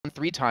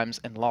3 times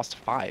and lost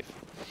 5.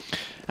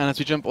 And as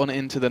we jump on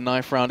into the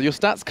knife round, your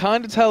stats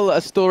kind of tell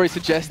a story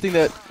suggesting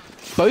that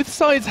both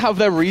sides have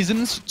their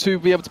reasons to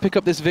be able to pick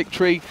up this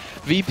victory.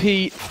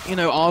 VP, you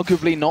know,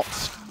 arguably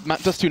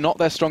not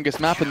their strongest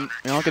map, and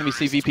we are going to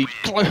see VP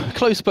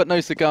close but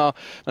no cigar.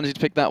 Managed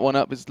to pick that one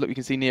up. As look, you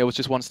can see Neo was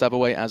just 1 stab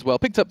away as well.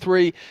 Picked up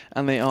 3,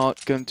 and they are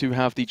going to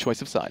have the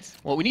choice of sides.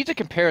 Well, we need to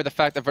compare the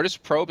fact that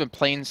Virtus.pro have been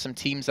playing some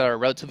teams that are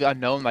relatively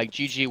unknown, like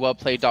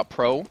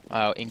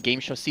GG in Game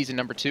Show Season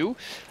number 2.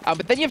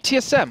 But then you have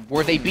TSM,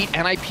 where they beat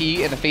NIP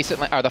in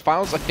the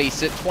finals of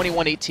Face It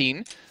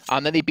 21-18.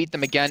 Then they beat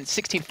them again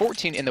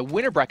 16-14 in the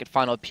winner bracket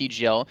final of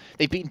PGL.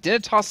 They beat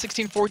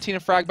Dignitas 16-14 in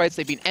Fragbites.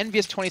 They beat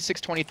Envious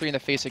 26-23 in the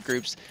Faceit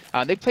groups.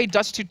 They played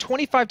Dust 2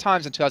 25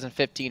 times in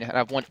 2015 and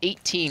have won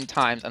 18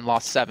 times and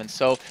lost 7.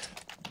 So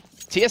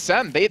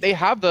TSM, they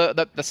have the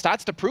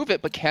stats to prove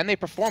it, but can they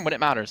perform when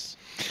it matters?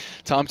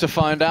 Time to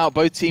find out.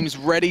 Both teams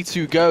ready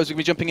to go as we're going to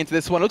be jumping into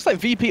this one. Looks like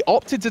VP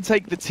opted to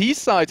take the T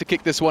side to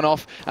kick this one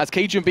off, as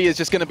KGB is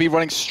just going to be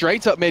running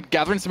straight up mid,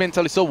 gathering some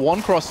intel. He saw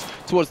one cross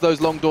towards those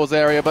long doors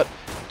area, but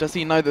does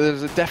he know that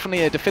there's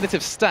definitely a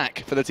definitive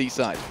stack for the T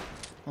side?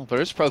 Well,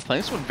 Virtus.pro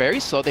playing this one very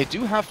slow. They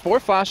do have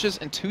 4 flashes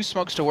and 2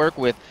 smokes to work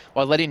with,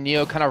 while letting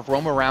Neo kind of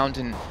roam around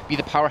and be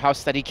the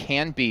powerhouse that he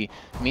can be.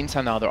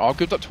 Meantime, now they're all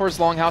grouped up towards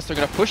Longhouse. They're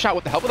going to push out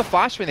with the help of the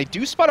flash. When they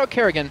do spot out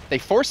Kerrigan, they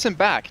force him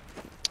back.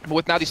 But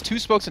with now these 2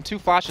 smokes and 2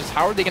 flashes,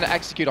 how are they going to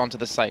execute onto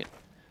the site?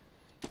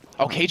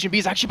 Oh, KGB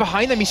is actually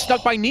behind them. He's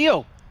stuck by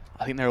Neo.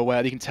 I think they're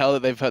aware. You can tell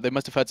that they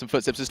must have heard some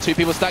footsteps. There's 2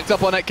 people stacked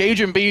up on it.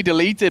 KGB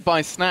deleted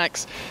by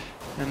Snacks.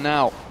 And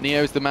now,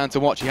 Neo's the man to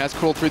watch. He has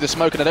crawled through the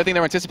smoke, and I don't think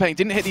they're anticipating.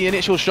 Didn't hit the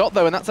initial shot,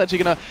 though, and that's actually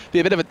going to be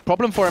a bit of a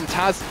problem for him.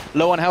 Taz,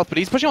 low on health, but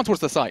he's pushing on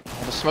towards the site.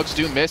 Well, the smokes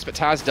do miss, but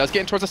Taz does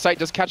get in towards the site,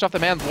 does catch off the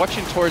man,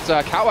 watching towards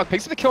Catwalk,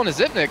 picks up the kill on his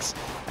Zipnix.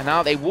 And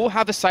now they will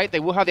have the site, they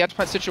will have the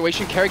out-plant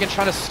situation. Kerrigan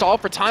trying to stall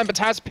for time, but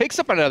Taz picks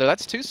up another.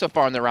 That's 2 so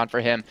far in the round for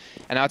him.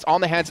 And now it's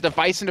on the hands of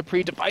Device and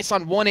Dupree. Device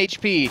on 1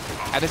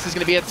 HP, and this is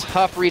going to be a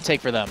tough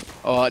retake for them.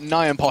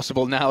 Nigh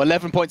impossible now.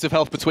 11 points of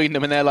health between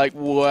them, and they're like,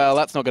 well,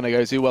 that's not going to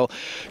go too well.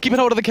 Keeping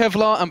hold of the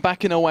Kevlar and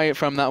backing away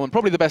from that one.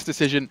 Probably the best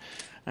decision.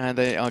 And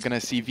they are going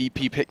to see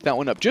VP pick that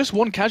one up. Just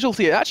 1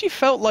 casualty. It actually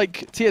felt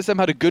like TSM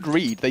had a good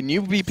read. They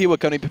knew VP were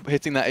going to be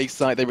hitting that ace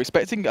site. They were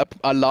expecting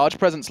a large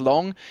presence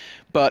long,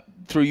 but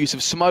through use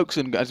of smokes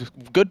and a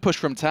good push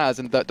from Taz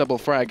and that double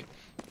frag,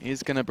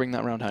 is going to bring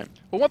that round home.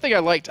 Well, one thing I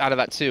liked out of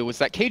that too was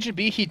that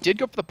KGB, he did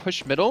go for the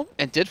push middle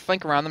and did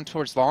flank around them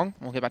towards long.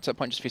 We'll get back to that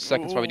point in just a few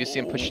seconds, where we do see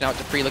him pushing out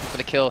Dupree, looking for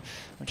the kill,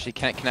 which he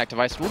can't connect.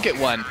 Device will get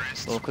one.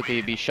 Will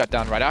quickly be shut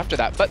down right after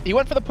that. But he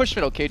went for the push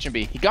middle,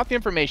 KGB. He got the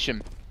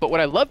information. But what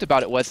I loved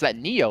about it was that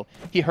Neo,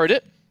 he heard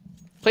it,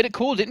 played it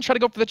cool, didn't try to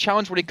go for the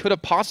challenge where he could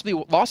have possibly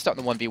lost out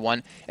in the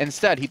 1v1.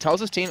 Instead, he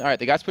tells his team, all right,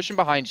 the guy's pushing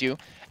behind you,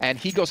 and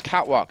he goes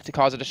catwalk to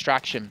cause a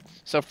distraction.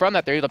 So from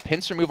that, they're able to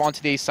pincer move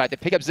onto the A side. They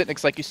pick up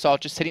Zipnix, like you saw,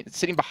 just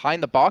sitting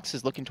behind the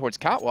boxes looking towards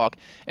catwalk,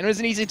 and it was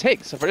an easy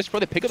take. So Virtus.pro,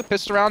 they pick up the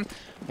pistol round,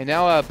 and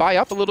now buy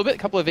up a little bit.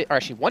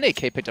 Actually 1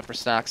 AK picked up for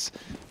Snacks.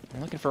 They're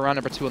looking for round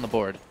number 2 on the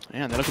board.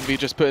 Yeah, and they're looking to be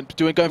just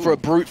going for a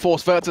brute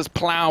force Virtus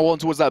plow on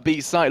towards that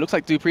B site. Looks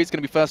like Dupree's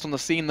going to be first on the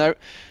scene, though,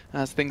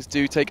 as things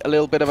do take a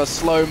little bit of a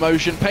slow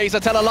motion pace. I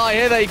tell a lie,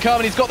 here they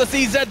come, and he's got the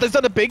CZ. There's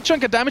done a big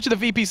chunk of damage to the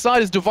VP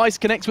side as Device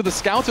connects with the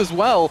Scout as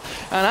well.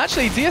 And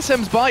actually,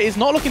 DSM's buy is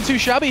not looking too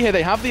shabby here.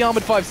 They have the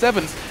armored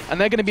 5.7s,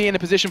 and they're going to be in a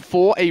position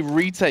for a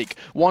retake.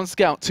 1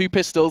 Scout, 2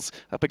 pistols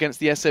up against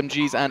the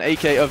SMGs and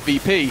AK of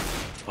VP.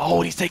 Oh,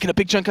 and he's taking a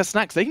big chunk of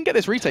Snacks. They can get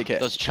this retake here.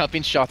 Those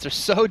jumping shots are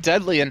so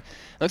deadly, and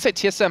it looks like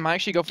TSM might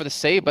actually go for the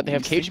save, but they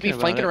have KGB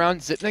flanking around.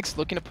 Zipnix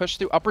looking to push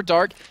through upper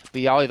dark.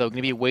 Bialy, though, going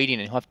to be waiting,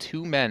 and he'll have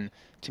 2 men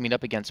to meet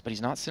up against, but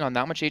he's not sitting on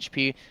that much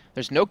HP.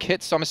 There's no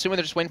kits, so I'm assuming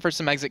they're just waiting for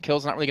some exit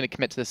kills. Not really going to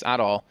commit to this at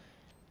all.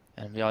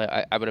 And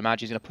Bialy, I would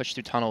imagine he's going to push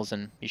through tunnels,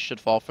 and he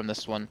should fall from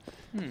this one.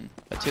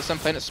 But TSM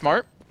playing it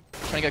smart,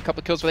 trying to get a couple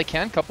of kills where they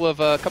can, couple of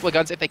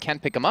guns if they can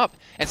pick him up.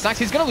 And Snacks,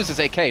 he's going to lose his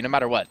AK no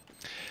matter what.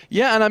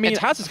 Yeah, and I mean, and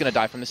Taz is going to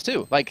die from this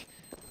too. Like,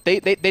 they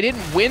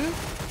didn't win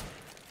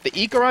the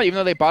eco round, even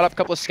though they bought up a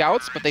couple of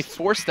scouts, but they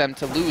forced them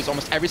to lose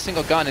almost every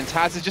single gun, and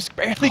Taz is just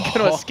barely going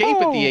to escape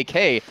with the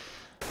AK.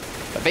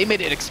 But they made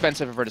it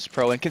expensive for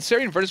Virtus.pro, and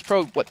considering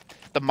Virtus.pro,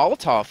 the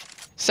Molotov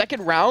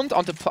second round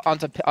onto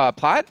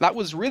Plat, that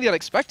was really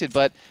unexpected,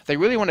 but they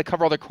really want to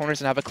cover all their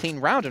corners and have a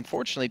clean round.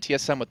 Unfortunately,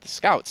 TSM with the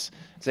scouts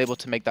is able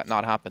to make that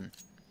not happen.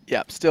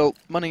 Yeah, still,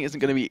 money isn't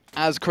going to be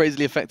as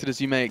crazily affected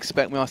as you may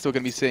expect. We are still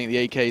going to be seeing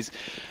the AKs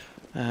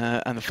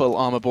and the full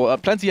armor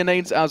board. Plenty of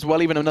nades as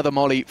well, even another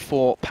molly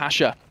for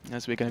Pasha,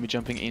 as we're going to be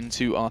jumping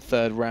into our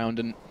 3rd round.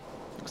 And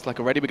looks like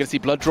already we're going to see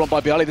blood drawn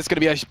by Bialy. This is going to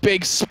be a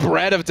big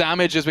spread of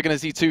damage, as we're going to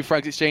see 2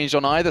 frags exchanged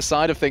on either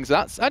side of things.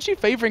 That's actually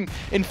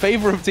in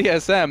favor of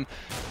TSM,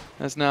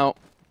 as now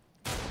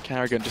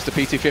Kerrigan, just a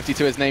P250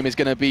 to his name, is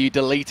going to be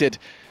deleted,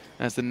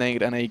 as the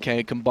nade and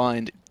AK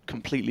combined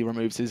completely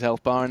removes his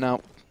health bar. And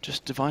now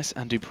just Device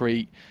and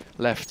Dupree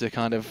left to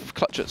kind of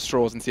clutch at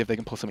straws and see if they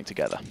can pull something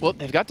together. Well,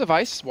 they've got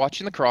Device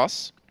watching the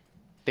cross.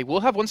 They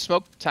will have one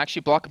smoke to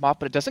actually block him off,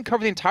 but it doesn't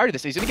cover the entirety of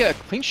this. He's going to get a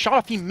clean shot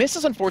off. He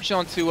misses,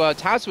 unfortunately,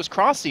 onto Taz, who was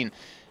crossing.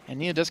 And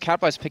Neo does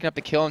capitalize, picking up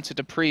the kill into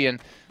Dupree, and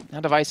now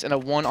Device in a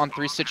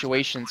 1-on-3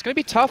 situation. It's going to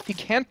be tough. He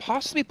can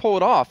possibly pull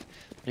it off,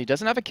 but he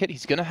doesn't have a kit.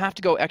 He's going to have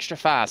to go extra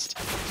fast.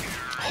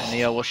 And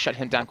Neo will shut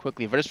him down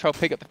quickly. Virtus.pro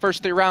pick up the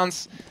first 3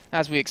 rounds,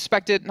 as we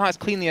expected. Not as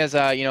cleanly as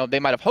they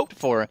might have hoped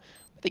for,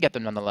 but they get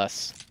them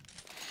nonetheless.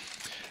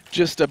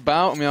 Just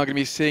about, and we are going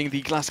to be seeing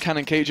the Glass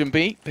Cannon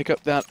KGB pick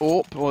up that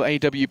AWP, or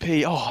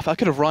AWP. Oh, that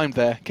could have rhymed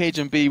there.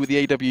 KGB with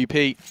the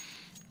AWP.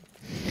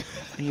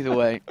 Either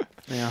way,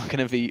 they are going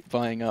to be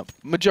buying up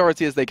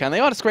majority as they can. They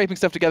are scraping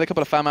stuff together, a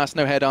couple of FAMAS,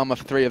 no head armor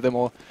for 3 of them,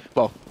 or,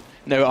 well,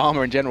 no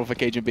armor in general for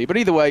KGB. But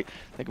either way,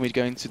 they're going to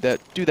be going to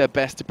do their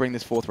best to bring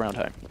this 4th round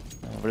home.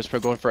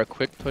 Virtus.pro going for a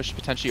quick push,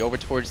 potentially over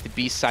towards the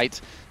B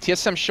site.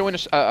 TSM showing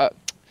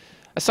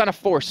a sign of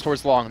force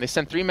towards long. They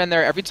send 3 men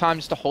there every time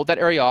just to hold that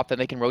area off, then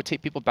they can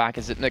rotate people back,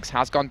 as Nix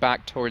has gone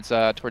back towards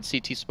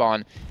CT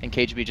spawn, and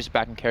KGB just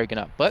back and carrying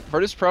up. But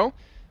Virtus.pro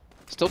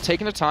still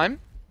taking their time.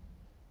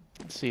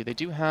 Let's see, they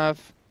do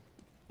have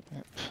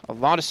a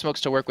lot of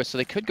smokes to work with, so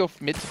they could go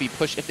mid to be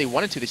pushed if they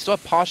wanted to. They still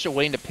have Pasha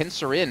waiting to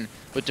pincer in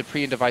with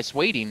Dupree and Device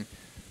waiting.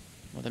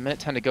 With a minute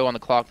 10 to go on the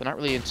clock, they're not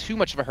really in too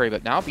much of a hurry,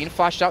 but now being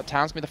flashed out,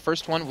 Towns be the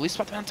first one. Will he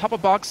spot them on top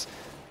of box?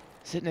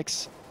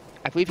 Zitnix,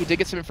 I believe he did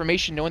get some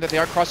information knowing that they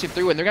are crossing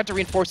through, and they're going to have to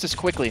reinforce this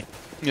quickly.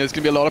 Yeah, there's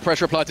going to be a lot of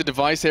pressure applied to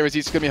Device here as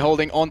he's going to be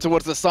holding on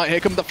towards the site. Here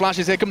come the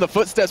flashes, here come the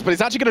footsteps, but he's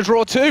actually going to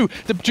draw 2.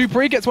 The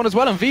Dupree gets one as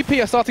well, and VP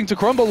are starting to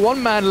crumble.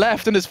 1 man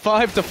left, and there's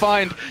 5 to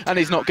find, and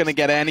he's not going to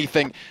get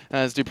anything,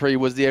 as Dupree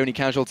was the only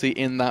casualty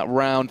in that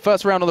round.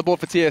 First round on the board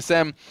for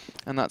TSM,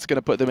 and that's going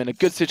to put them in a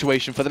good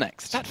situation for the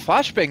next. That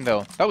flashbang,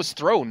 though, that was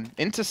thrown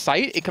into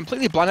sight. It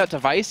completely blinded out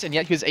Device, and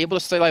yet he was able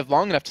to stay alive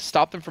long enough to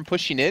stop them from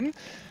pushing in.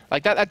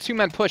 Like that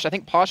 2-man push, I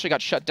think Pasha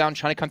got shut down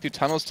trying to come through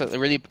tunnels to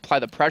really apply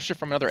the pressure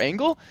from another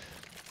angle.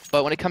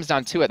 But when it comes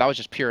down to it, that was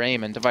just pure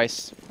aim, and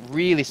Device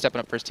really stepping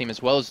up for his team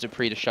as well as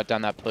Dupree to shut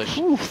down that push.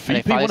 Ooh, and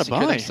they finally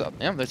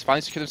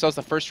secured themselves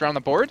the first round on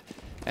the board.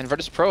 And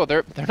Virtus.pro,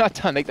 they're not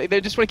done. They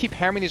just want to keep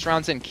hammering these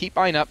rounds in, keep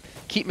buying up,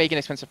 keep making it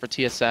expensive for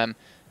TSM.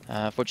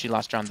 Fortunately,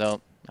 last round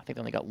though, I think they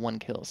only got 1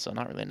 kill, so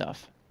not really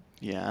enough.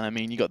 Yeah, and I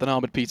mean, you got the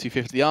armored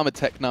P250, the armored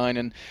Tech 9,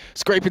 and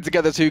scraping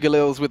together 2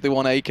 Galils with the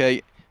 1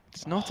 AK.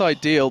 It's not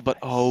ideal, but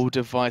oh,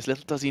 Device,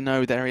 little does he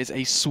know there is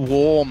a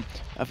swarm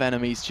of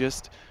enemies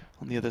just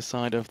on the other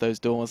side of those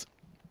doors.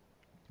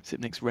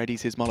 Sipnix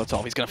readies his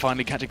Molotov. He's going to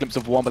finally catch a glimpse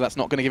of 1, but that's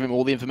not going to give him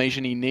all the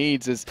information he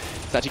needs, as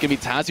it's actually going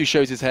to be Taz who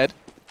shows his head.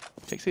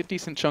 Takes a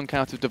decent chunk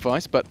out of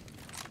Device, but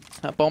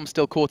that bomb's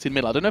still caught in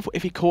middle. I don't know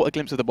if he caught a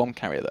glimpse of the bomb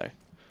carrier, though.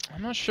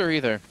 I'm not sure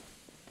either.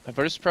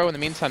 Virtus.pro, in the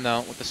meantime, though,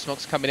 with the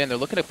smokes coming in, they're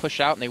looking to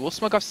push out, and they will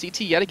smoke off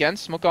CT yet again,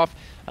 smoke off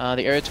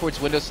the area towards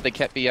windows so they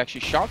can't be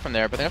actually shot from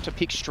there, but they have to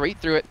peek straight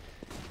through it,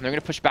 and they're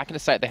going to push back into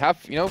sight. They have,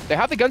 they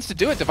have the guns to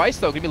do it. Device,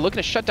 though, going to be looking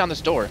to shut down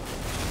this door.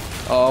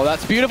 Oh,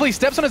 that's beautiful. He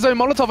steps on his own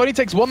Molotov, only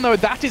takes 1 though.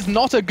 That is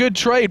not a good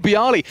trade.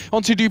 Bialy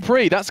onto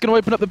Dupree. That's going to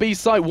open up the B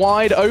site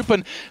wide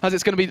open, as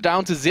it's going to be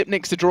down to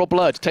Zipnix to draw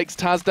blood. Takes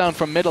Taz down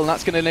from middle, and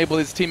that's going to enable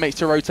his teammates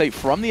to rotate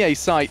from the A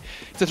site.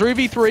 It's a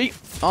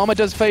 3v3. Armor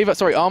does favor,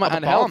 Armor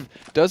and health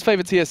does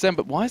favor TSM,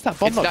 but why is that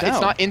bomb not down?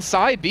 It's not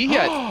inside B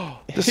yet.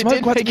 The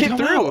smoke had to get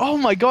through. Oh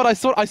my god, I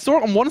saw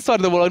it on one side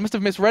of the wall. I must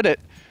have misread it.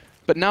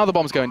 But now the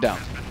bomb's going down.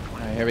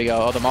 Here we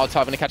go. Oh, the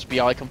Molotov going to catch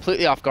Bialy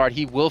completely off guard.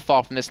 He will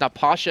fall from this. Now,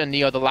 Pasha and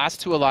Neo, the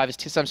last 2 alive, as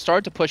TSM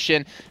started to push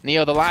in.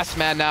 Neo, the last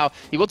man now.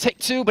 He will take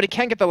 2, but he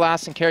can't get the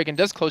last, and Kerrigan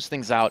does close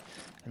things out.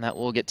 And that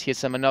will get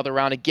TSM another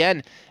round.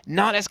 Again,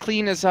 not as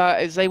clean as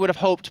they would have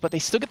hoped, but they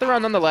still get the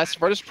round nonetheless.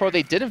 Virtus.pro,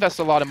 they did invest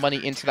a lot of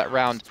money into that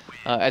round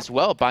as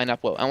well, buying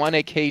up, what, 1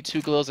 AK, 2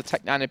 Galils, a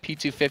Tech 9, and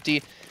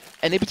P250.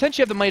 And they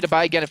potentially have the money to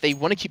buy again if they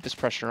want to keep this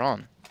pressure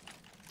on.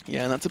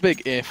 Yeah, and that's a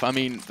big if. I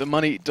mean, the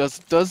money does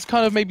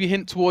kind of maybe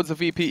hint towards the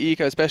VP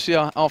eco, especially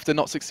after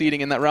not succeeding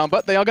in that round,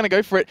 but they are going to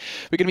go for it.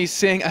 We're going to be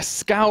seeing a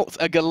Scout,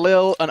 a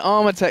Galil, an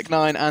Armor Tech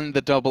 9, and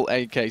the double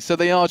AK. So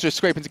they are just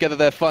scraping together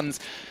their funds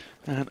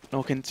and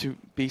looking to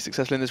be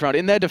successful in this round.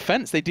 In their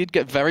defense, they did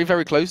get very,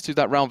 very close to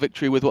that round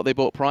victory with what they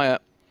bought prior.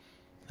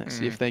 Let's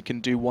see if they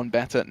can do one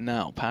better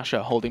now.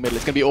 Pasha holding middle.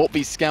 It's going to be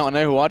AWP Scout. I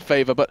know who I'd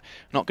favor, but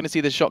not going to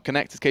see the shot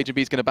connect as KGB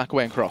is going to back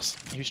away and cross.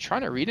 He was trying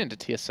to read into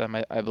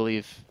TSM, I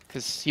believe,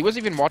 because he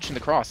wasn't even watching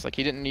the cross. Like,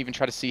 he didn't even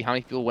try to see how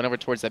many people went over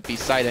towards that B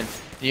side, and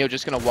Neo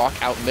just going to walk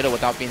out middle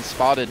without being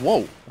spotted.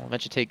 Whoa. Will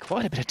eventually take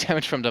quite a bit of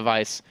damage from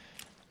Device.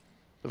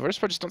 The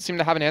Virtus.pro just don't seem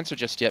to have an answer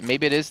just yet.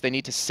 Maybe it is they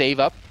need to save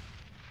up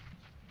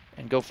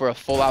and go for a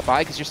full-out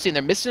buy, because you're seeing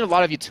they're missing a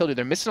lot of utility.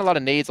 They're missing a lot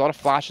of nades, a lot of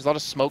flashes, a lot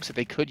of smokes that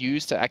they could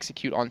use to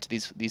execute onto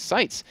these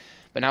sites.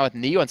 But now with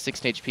Neo on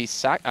 16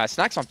 HP,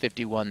 Snacks on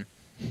 51.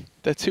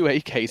 The 2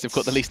 AKs have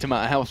got the least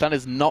amount of health. That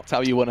is not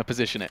how you want to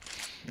position it.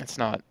 It's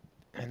not.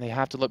 And they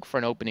have to look for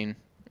an opening.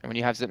 And when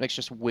you have Zipnix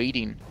just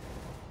waiting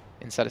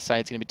inside a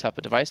site, it's going to be tough.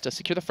 But Device does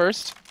secure the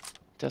first.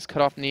 Does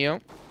cut off Neo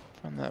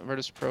from that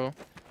Virtus.pro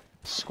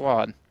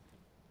squad.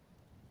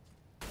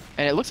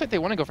 And it looks like they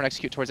want to go for an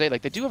execute towards A.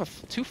 Like, they do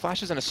have 2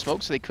 flashes and a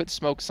smoke, so they could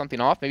smoke something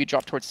off, maybe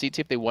drop towards CT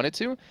if they wanted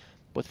to.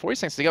 With 40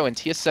 seconds to go and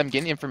TSM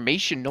getting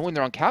information, knowing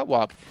they're on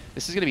catwalk,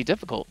 this is going to be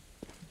difficult.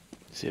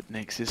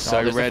 Zipnix is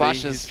so ready.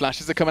 Flashes. His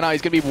flashes are coming out.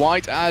 He's going to be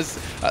white as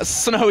a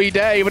snowy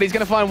day, but he's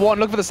going to find one.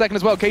 Look for the second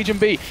as well.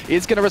 CajunB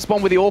is going to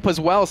respond with the AWP as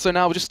well. So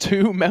now just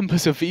 2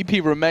 members of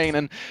VP remain.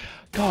 And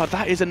God,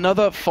 that is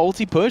another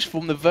faulty push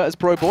from the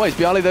Virtus.pro boys.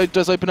 Bialy, though,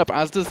 does open up,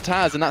 as does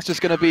Taz, and that's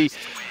just going to be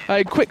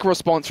a quick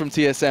response from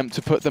TSM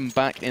to put them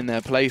back in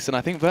their place. And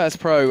I think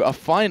Virtus.pro are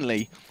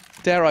finally,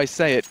 dare I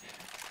say it,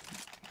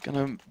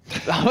 gonna...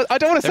 I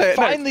don't want to say it.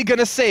 Finally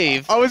gonna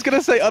save. I was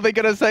gonna say, are they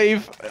gonna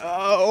save?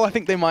 Oh, I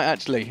think they might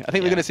actually. I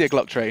think we're gonna see a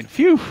Glock train.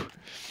 Phew.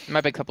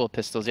 Might be a couple of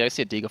pistols. Yeah, I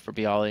see a deagle for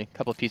Bialy. A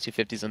couple of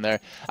P250s in there.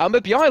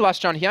 But Bialy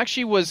last round, he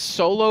actually was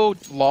solo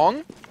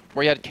long,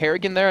 where he had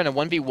Kerrigan there in a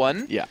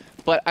 1v1. Yeah.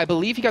 But I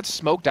believe he got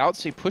smoked out,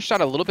 so he pushed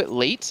out a little bit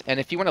late. And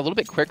if he went a little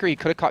bit quicker, he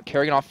could have caught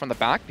Kerrigan off from the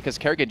back, because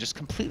Kerrigan just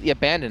completely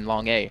abandoned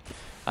long A.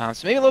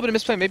 So maybe a little bit of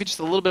misplay, maybe just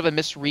a little bit of a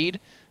misread.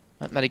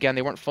 But then again,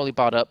 they weren't fully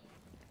bought up.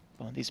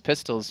 These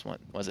pistols, what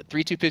was it?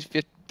 3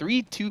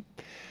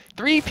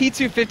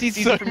 P250s,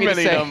 easy so for me to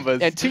say,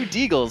 numbers. And 2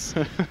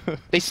 deagles.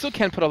 They still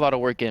can put a lot of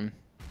work in.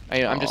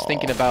 I'm just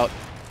thinking about...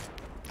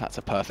 That's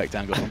a perfect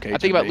angle from KGB. I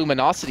think about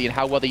luminosity and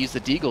how well they use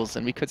the deagles,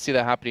 and we could see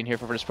that happening here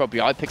for Virtus.pro.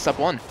 Bialy picks up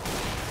 1.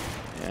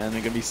 Yeah, and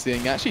they're going to be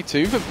seeing actually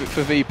 2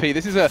 for VP.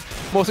 This is a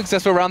more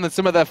successful round than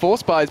some of their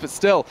force buys, but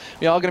still,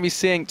 we are going to be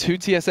seeing 2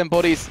 TSM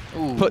bodies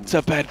put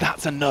to bed.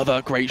 That's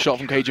another great shot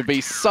from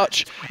CajunB.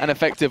 Such an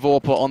effective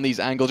AWP on these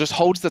angles. Just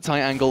holds the tight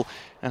angle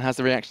and has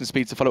the reaction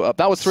speed to follow up.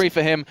 That was 3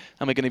 for him,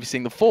 and we're going to be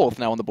seeing the 4th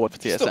now on the board for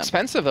TSM. Still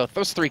expensive, though.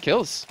 Those 3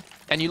 kills.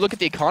 And you look at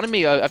the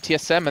economy of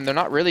TSM, and they're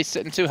not really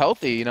sitting too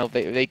healthy. You know,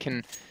 they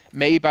can...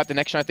 Maybe about the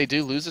next round if they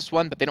do lose this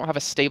one, but they don't have a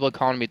stable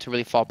economy to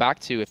really fall back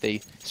to if they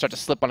start to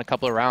slip on a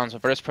couple of rounds.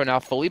 But Virtus.pro now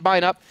fully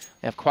buying up.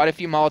 They have quite a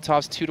few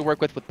Molotovs, 2 to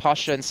work with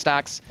Pasha and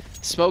Stacks.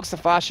 Smokes, the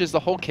flashes, the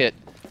whole kit.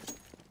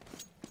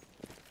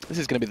 This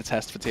is going to be the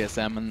test for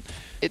TSM, and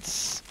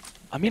it's...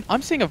 I mean,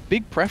 I'm seeing a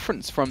big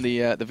preference from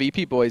the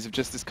VP boys of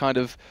just this kind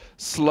of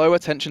slow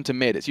attention to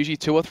mid. It's usually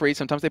 2 or 3.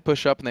 Sometimes they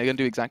push up, and they're going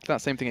to do exactly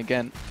that same thing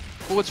again.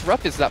 Well, what's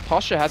rough is that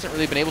Pasha hasn't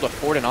really been able to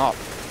afford an op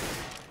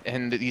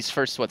in these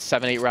first,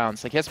 7-8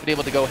 rounds. Like, he hasn't been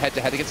able to go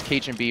head-to-head against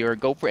CajunB or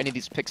go for any of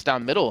these picks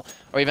down middle,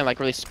 or even, like,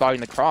 really spotting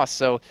the cross.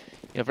 So,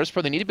 you know,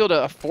 Virtus.pro, they need to be able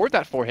to afford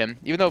that for him.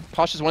 Even though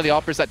Pasha's one of the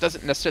operators that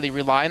doesn't necessarily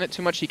rely on it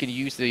too much, he can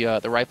use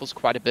the rifles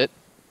quite a bit.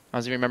 I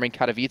was remembering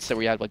Katowice,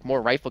 where he had, like,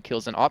 more rifle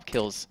kills than op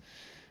kills.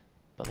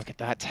 But look at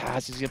that,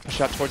 Taz, he's going to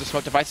push out towards the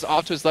smoke device,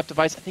 off to his left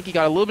device. I think he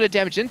got a little bit of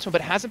damage into him,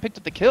 but hasn't picked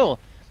up the kill.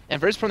 And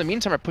Virtus.pro, in the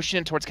meantime, are pushing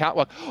in towards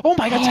catwalk. Oh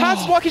my god,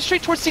 Taz is walking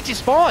straight towards CT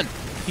spawn!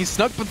 He's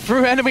snuck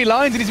through enemy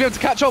lines and he's able to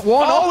catch up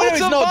 1. Oh, it's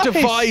not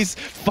Device!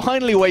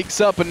 Finally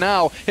wakes up, and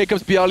now here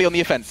comes Bialy on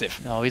the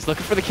offensive. No, he's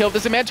looking for the kill.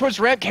 There's a man towards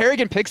ramp.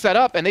 Kerrigan picks that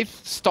up, and they've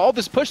stalled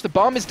this push. The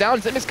bomb is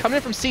down. Zim is coming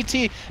in from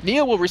CT.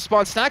 Neo will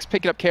respawn. Snacks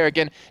picking up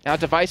Kerrigan. Now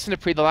Device and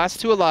Dupree, the last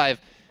 2 alive.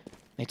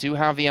 They do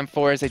have the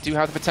M4s. They do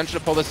have the potential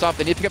to pull this off.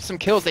 They need to pick up some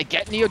kills. They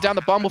get Neo down.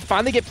 The bomb will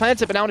finally get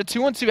planted, but now in a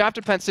 2-on-2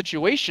 after plant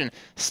situation.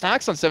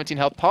 Snacks on 17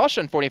 health.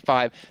 Pasha on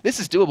 45. This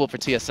is doable for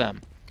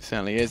TSM.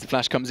 Certainly is. The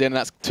flash comes in, and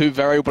that's 2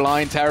 very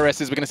blind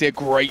terrorists. We're going to see a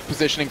great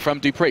positioning from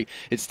Dupree.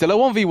 It's still a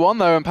 1v1,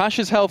 though, and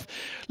Pasha's health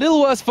a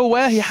little worse for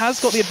wear. He has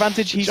got the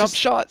advantage. He's Jump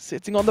shot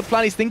sitting on the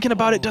plan. He's thinking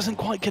about it, doesn't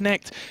quite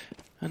connect.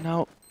 And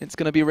now it's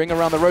going to be ring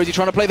around the rosy,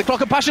 trying to play the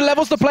clock, and Pasha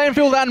levels the playing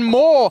field and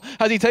more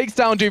as he takes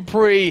down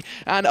Dupree,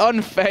 and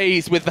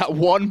unfazed with that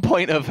 1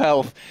 point of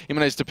health, he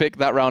managed to pick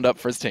that round up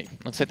for his team.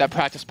 Looks like that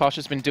practice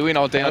Pasha's been doing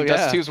all day on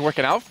Dust 2 is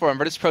working out for him.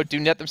 Virtus.pro do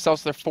net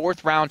themselves their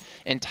 4th round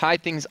and tie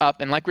things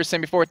up. And like we were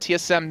saying before,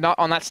 TSM not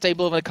on that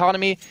stable of an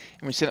economy,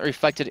 and we see that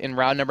reflected in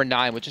round number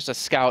 9 with just a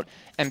Scout,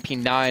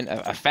 MP9,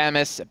 a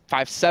FAMAS,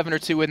 5.7 or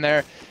 2 in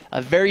there.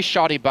 A very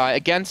shoddy buy.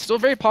 Again, still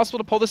very possible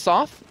to pull this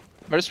off.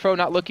 Virtus.pro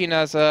not looking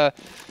as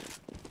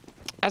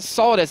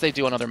solid as they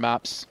do on other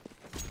maps.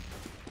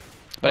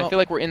 But I feel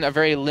like we're in a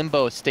very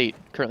limbo state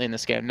currently in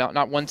this game.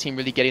 Not one team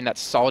really getting that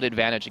solid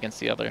advantage against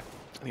the other.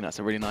 I think that's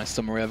a really nice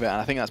summary of it, and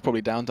I think that's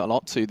probably down a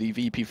lot to the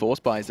VP force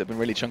buys that have been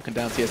really chunking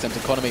down TSM's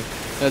economy,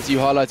 as you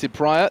highlighted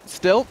prior.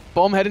 Still,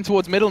 bomb heading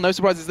towards middle. No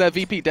surprises there.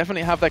 VP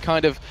definitely have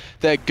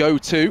their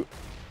go-to.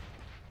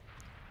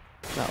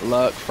 That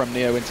lurk from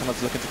Neo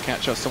Internet's looking to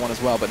catch us someone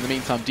as well, but in the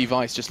meantime,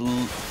 Device just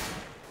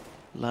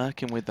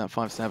lurking with that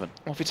 5.7.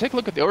 Well, if you take a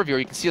look at the overview,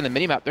 you can see on the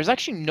minimap, there's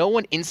actually no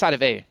one inside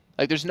of A.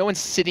 Like, there's no one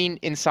sitting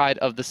inside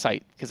of the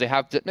site, because they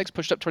have Zipnix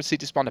pushed up towards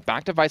CT spawn to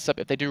back Device up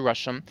if they do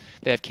rush them.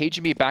 They have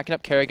KGB backing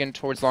up Kerrigan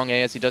towards long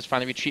A as he does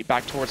finally retreat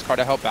back towards Car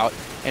to help out.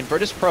 And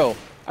Virtus.pro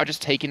are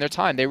just taking their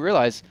time. They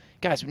realize,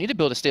 guys, we need to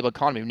build a stable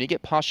economy. We need to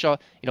get Pasha,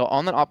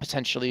 on that op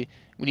potentially.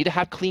 We need to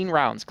have clean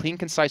rounds, clean,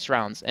 concise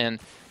rounds. And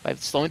by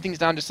slowing things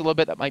down just a little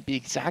bit, that might be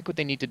exactly what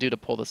they need to do to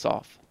pull this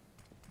off.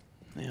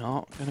 They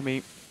are going to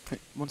be,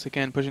 once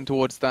again, pushing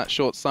towards that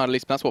short side. At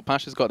least that's what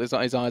Pasha's got his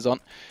eyes on.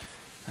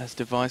 As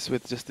Device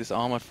with just this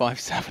armor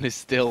 5.7 is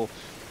still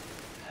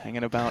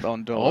hanging about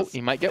on doors. Oh,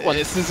 he might get one.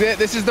 This is it.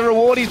 This is the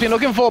reward he's been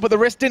looking for, but the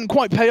risk didn't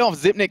quite pay off.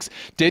 Xyp9x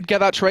did get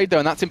that trade, though,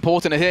 and that's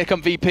important. And here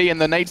come VP, and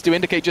the nades do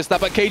indicate just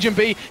that. But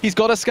CajunB, he's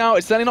got a scout.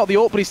 It's certainly not the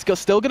AWP, but he's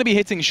still going to be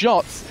hitting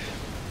shots.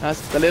 As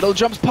the little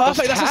jump's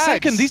perfect. That's a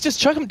second. He's just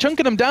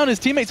chunking them down. His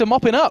teammates are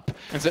mopping up.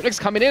 And Xyp9x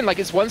coming in like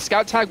it's one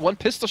scout tag, one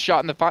pistol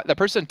shot, and the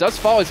person does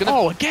fall. He's gonna.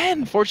 Oh, again.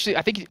 Unfortunately,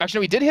 I think actually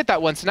no, he did hit that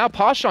one. So now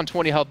Pasha on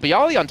 20 health,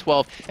 Bialy on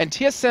 12, and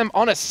TSM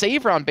on a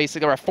save round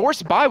basically, or a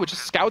forced buy, which is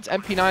scouts,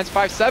 MP9s,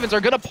 5.7s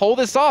are gonna pull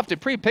this off.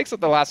 Dupree picks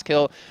up the last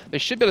kill. They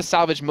should be able to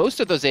salvage most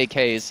of those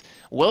AKs.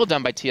 Well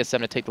done by TSM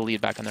to take the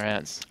lead back in their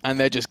hands. And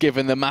they're just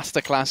giving the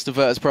masterclass to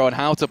Virtus.pro on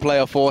how to play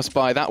a force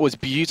buy. That was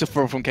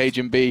beautiful from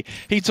CajunB.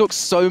 He took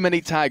so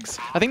many tags.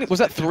 I think, was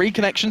that 3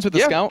 connections with the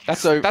scout?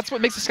 That's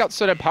what makes the scout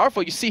so damn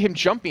powerful. You see him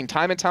jumping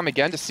time and time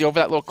again to see over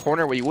that little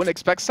corner where you wouldn't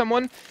expect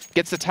someone.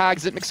 Gets the tag.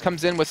 Xyp9x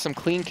comes in with some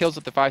clean kills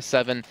with the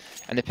 5.7,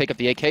 and they pick up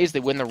the AKs. They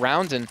win the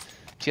round, and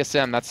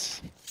TSM,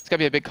 it's got to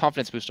be a big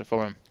confidence booster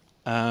for him.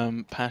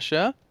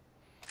 Pasha?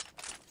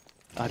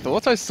 I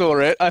thought I saw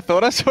it. I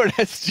thought I saw an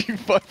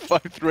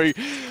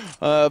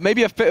SG553.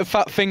 Maybe a bit of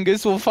fat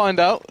fingers. We'll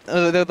find out.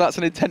 That's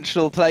an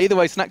intentional play. Either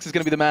way, Snax is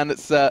going to be the man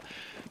that's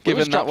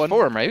given that one.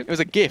 For him, right? It was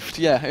a gift,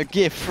 yeah, a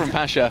gift from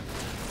Pasha.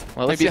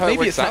 Well, maybe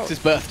it's Snax's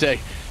birthday.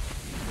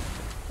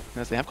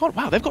 As they have gone,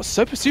 wow, they've got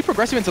super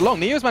aggressive into long.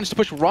 Neo's managed to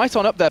push right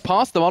on up there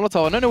past the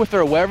Molotov. I don't know if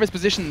they're aware of his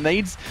position.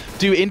 Nades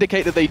do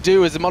indicate that they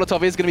do, as the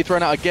Molotov is going to be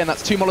thrown out again.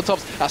 That's 2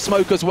 Molotovs. That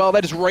smoke as well.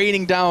 They're just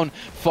raining down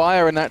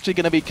fire and actually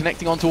going to be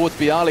connecting on towards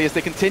Bialy as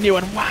they continue.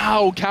 And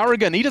wow,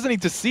 Karrigan, he doesn't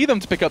need to see them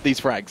to pick up these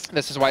frags.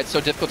 This is why it's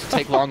so difficult to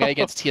take long A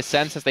against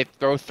TSM, since they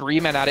throw 3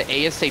 men at it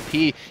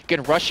ASAP.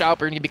 Can rush out,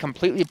 but you're going to be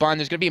completely blind.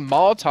 There's going to be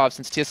Molotov,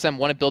 since TSM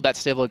want to build that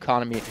stable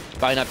economy,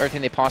 buying up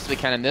everything they possibly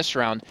can in this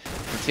round.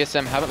 And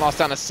TSM haven't lost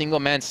down a single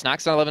man.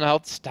 Snax on 11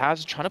 health.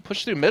 Stabs trying to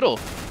push through middle.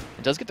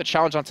 It does get the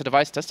challenge onto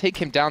Device, does take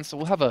him down, so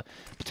we'll have a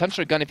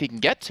potential gun if he can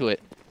get to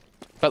it.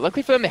 But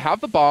luckily for them, they have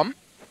the bomb.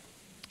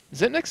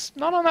 Xyp9x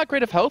not on that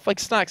great of health like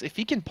Snax. If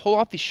he can pull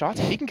off these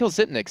shots, if he can kill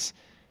Xyp9x,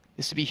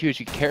 this would be huge.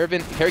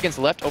 Karrigan's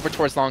left over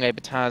towards long A,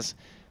 but Taz,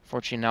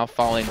 fortunately, now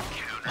falling.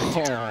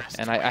 Oh,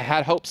 and I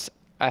had hopes.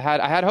 I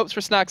had hopes for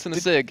Snax in the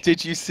SIG.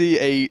 Did you see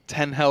a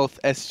 10 health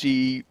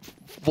SG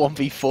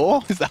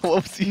 1v4? Is that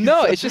what was he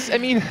No, said? it's just, I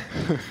mean,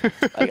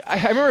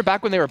 I remember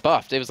back when they were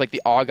buffed, it was like the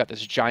AUG got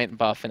this giant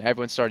buff and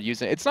everyone started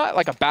using it. It's not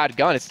like a bad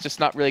gun, it's just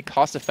not really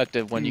cost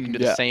effective when you can do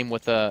the same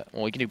with a,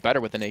 well, you can do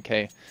better with an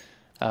AK.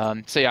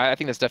 So yeah, I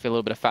think that's definitely a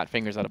little bit of fat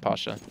fingers out of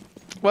Pasha.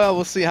 Well,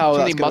 we'll see how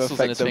that's going to muscles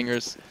affect in his them.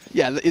 fingers.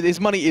 Yeah, his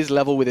money is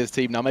level with his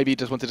team now. Maybe he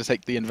just wanted to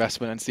take the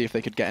investment and see if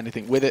they could get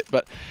anything with it,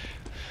 but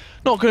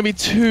not going to be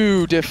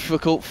too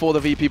difficult for the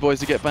VP boys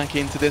to get back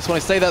into this. When I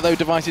say that, though,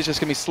 Device is just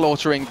going to be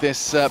slaughtering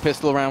this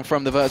pistol round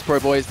from the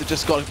Virtus.pro boys. They've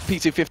just got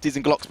P250s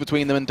and Glocks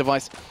between them, and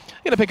Device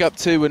going to pick up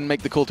 2 and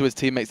make the call to his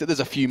teammates that there's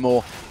a few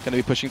more going to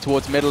be pushing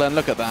towards middle, and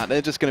look at that.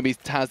 They're just going to be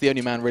Taz, the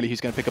only man, really,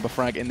 who's going to pick up a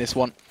frag in this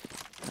one.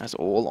 That's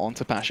all on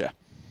to Pasha.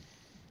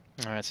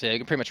 All right, so yeah, you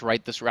can pretty much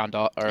write this round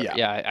off.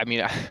 Yeah, I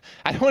mean,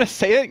 I don't want to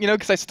say it, you know,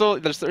 because I still,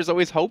 there's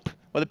always hope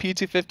with a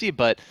P250,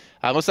 but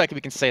most likely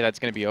we can say that's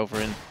going to be over.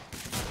 And,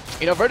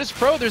 you know,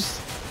 Virtus.pro,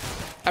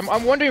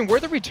 I'm wondering where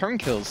the return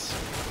kills.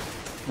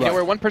 You know,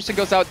 where one person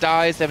goes out,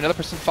 dies, they have another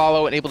person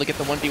follow and able to get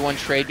the 1v1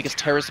 trade, because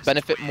terrorists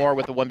benefit more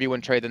with the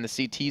 1v1 trade than the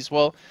CTs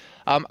will.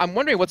 I'm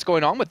wondering what's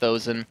going on with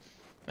those, and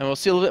we'll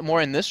see a little bit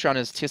more in this round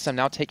as TSM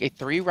now take a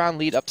 3-round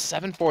lead, up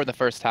 7-4 in the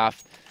first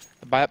half.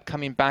 The buy-up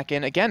coming back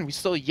in. Again, we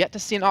still yet to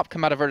see an op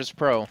come out of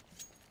Virtus.pro.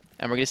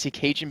 And we're going to see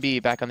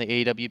CajunB back on the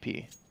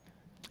AWP.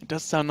 It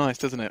does sound nice,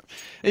 doesn't it?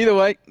 Either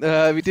way,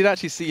 we did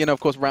actually see, you know, of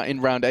course, in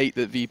round 8,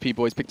 that VP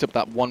boys picked up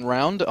that 1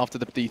 round after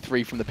the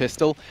D3 from the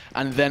pistol.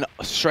 And then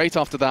straight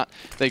after that,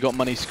 they got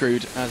money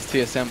screwed as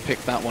TSM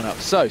picked that one up.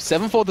 So,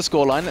 7-4 the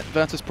scoreline.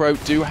 Virtus.pro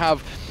do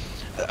have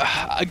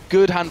a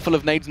good handful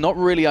of nades. Not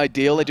really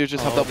ideal. They do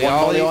just have that one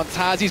volley on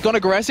Taz. He's gone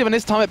aggressive, and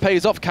this time it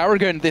pays off.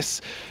 Karrigan,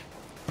 this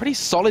pretty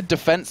solid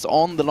defense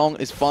on the long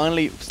is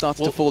finally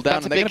started to fall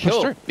down. That's a big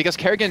kill, because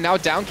Karrigan now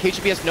down.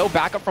 CajunB has no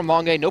backup from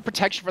long A, no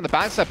protection from the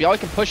backside. Bialy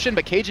can push in,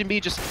 but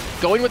CajunB just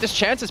going with his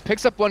chances,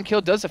 picks up 1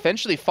 kill, does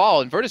eventually fall.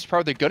 And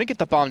Virtus.pro, they're going to get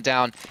the bomb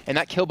down, and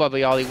that kill by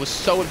Bialy was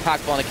so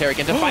impactful on the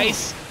Karrigan.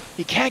 Device,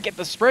 he can't get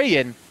the spray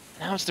in.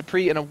 Now it's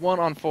Dupree in a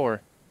 1-on-4.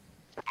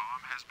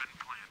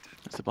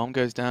 As the bomb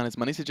goes down, his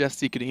money suggests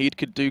he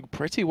could do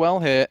pretty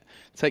well here.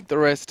 Take the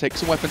risk, take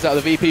some weapons out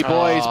of the VP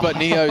boys, but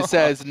Neo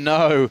says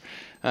no,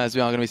 as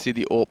we are going to see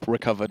the AWP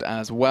recovered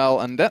as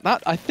well. And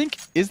that I think,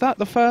 is that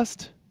the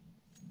first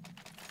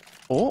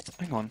AWP?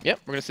 Hang on. Yep,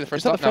 we're going to see the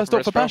first AWP. Is that the first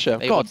AWP for Pasha?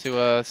 Able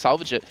to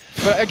salvage it.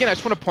 But again, I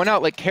just want to point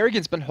out, like,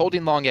 Karrigan's been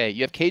holding long A.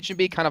 You have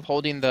CajunB kind of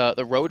holding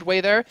the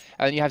roadway there,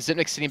 and then you have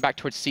Xyp9x sitting back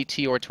towards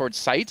CT or towards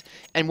site.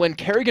 And when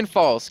Karrigan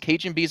falls,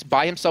 CajunB's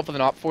by himself with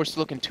an AWP forced to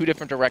look in 2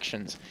 different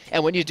directions.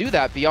 And when you do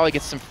that, Bialy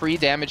gets some free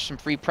damage, some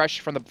free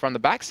pressure from the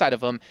backside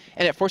of him,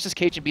 and it forces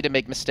CajunB to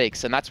make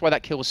mistakes. And that's why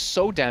that kill was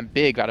so damn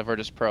big out of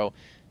Virtus.pro.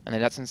 And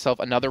then that's himself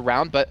another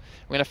round, but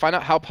we're going to find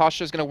out how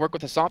Pasha is going to work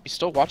with this AWP. He's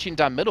still watching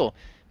down middle.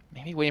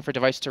 Maybe waiting for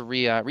Device to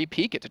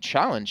re-peek it to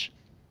challenge.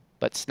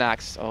 But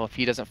Snacks, oh, if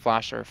he doesn't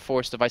flash or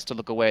force Device to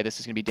look away, this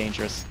is going to be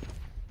dangerous.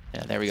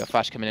 Yeah, there we go.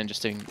 Flash coming in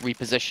just to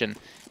reposition.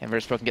 And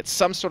Virtus.pro can get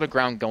some sort of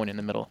ground going in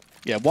the middle.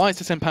 Yeah, wise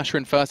to send Pasha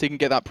in first. He can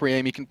get that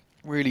pre-aim. He can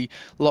really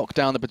lock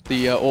down the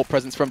AWP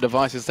presence from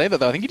Device. To say that,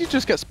 though, I think he did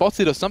just get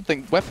spotted or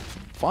something.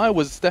 Fire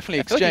was definitely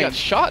exchanged. Like he got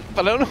shot,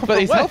 but I don't know.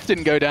 But his health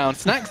didn't go down.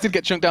 Snacks did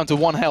get chunked down to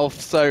 1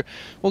 health, so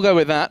we'll go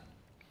with that.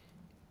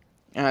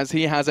 As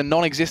he has a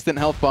non-existent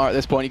health bar at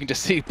this point. You can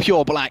just see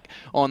pure black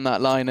on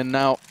that line. And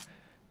now,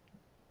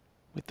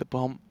 with the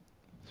bomb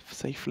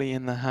safely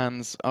in the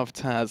hands of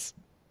Taz,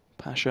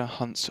 Pasha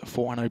hunts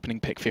for an opening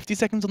pick. 50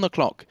 seconds on the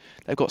clock.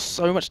 They've got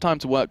so much time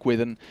to work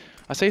with, and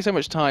I say so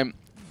much time,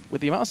 with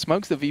the amount of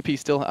smokes that VP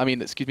still, that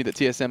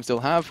TSM still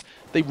have,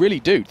 they really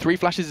do. 3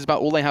 flashes is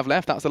about all they have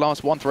left. That's the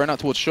last one thrown out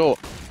towards short.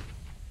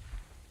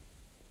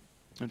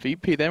 And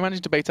VP, they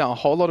managed to bait out a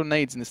whole lot of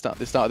nades in the start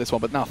of this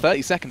one, but now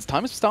 30 seconds.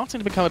 Time is starting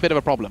to become a bit of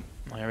a problem.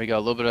 There we go, a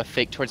little bit of a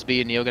fake towards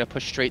B, and Neo going to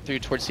push straight through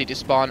towards CT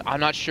spawn. I'm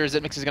not sure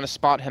Zipnix is going to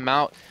spot him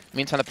out.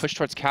 Meantime, the push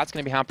towards Cat's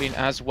going to be happening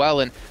as well,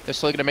 and they're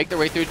slowly going to make their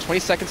way through. 20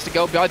 seconds to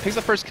go. Bialy picks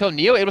the first kill.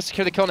 Neo able to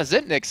secure the kill on a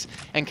Zipnix,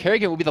 and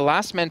Kerrigan will be the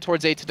last man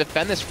towards A to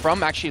defend this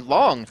from actually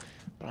Long.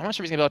 But I'm not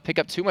sure if he's going to be able to pick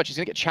up too much. He's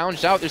going to get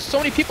challenged out. There's so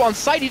many people on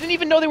site, he didn't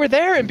even know they were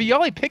there, and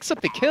Bialy picks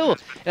up the kill.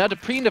 And now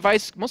Dupree and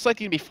Device most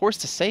likely going to be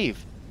forced to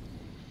save.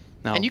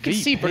 Now, and you can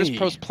see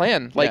Virtus.pro's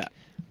plan. Like,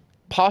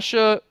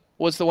 Pasha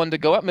was the one to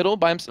go up middle,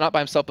 not by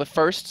himself, but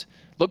first,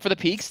 look for the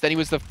peaks. Then he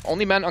was the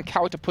only man on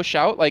Cow to push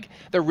out. Like,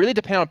 they're really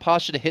dependent on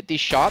Pasha to hit these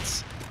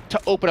shots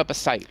to open up a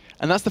site.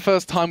 And that's the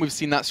first time we've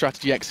seen that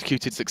strategy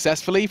executed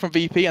successfully from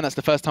VP, and that's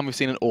the first time we've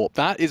seen an AWP.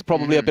 That is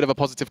probably a bit of a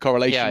positive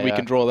correlation we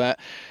can draw there.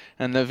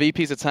 And the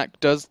VP's attack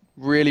does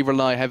really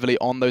rely heavily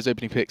on those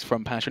opening picks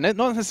from Pasha. Not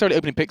necessarily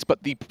opening picks,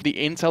 but the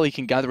intel he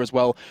can gather as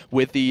well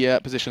with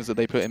the positions that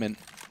they put him in.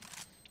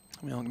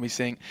 We're going to be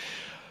seeing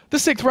the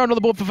 6th round on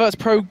the board for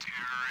Virtus.pro.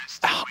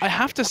 I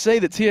have to say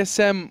that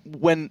TSM,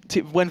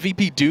 when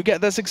VP do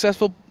get their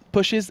successful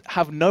pushes,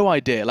 have no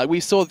idea. Like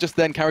we saw just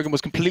then, Kerrigan was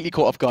completely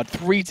caught off guard.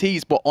 3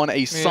 Ts, but on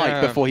a site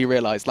before he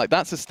realized. Like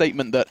that's a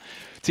statement that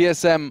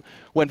TSM,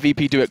 when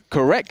VP do it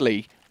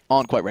correctly,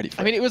 aren't quite ready for.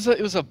 I mean, it was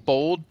a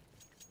bold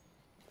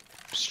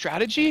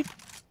strategy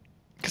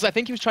because I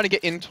think he was trying to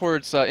get in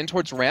towards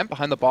ramp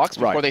behind the box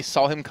before they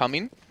saw him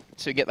coming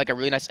to get like a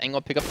really nice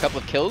angle, pick up a couple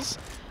of kills.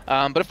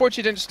 But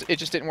unfortunately, it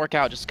just didn't work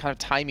out. Just kind of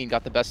timing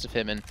got the best of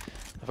him, and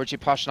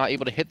unfortunately, Pasha not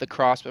able to hit the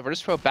cross. But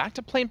Virtus.pro back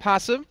to playing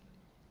passive,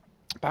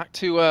 back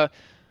to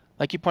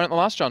like you pointed out in the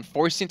last round,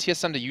 forcing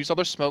TSM to use all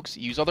their smokes,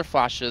 use all their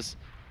flashes,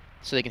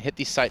 so they can hit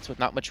these sites with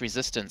not much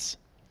resistance.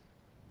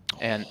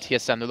 And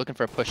TSM, they're looking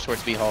for a push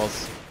towards B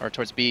halls, or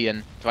towards B,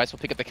 and Device will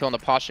pick up the kill on the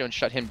Pasha and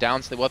shut him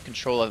down, so they will have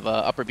control of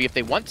upper B if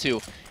they want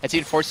to. It's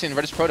even forcing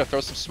Virtus.pro to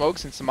throw some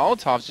smokes and some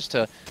Molotovs just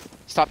to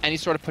stop any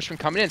sort of push from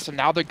coming in. So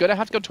now they're going to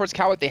have to go towards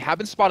Coward. They have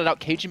been spotted out.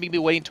 KGB be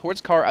waiting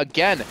towards Car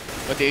again,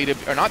 but the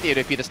AWP, or not the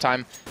AWP this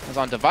time, is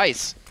on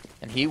Device,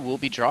 and he will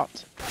be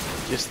dropped.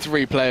 Just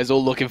 3 players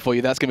all looking for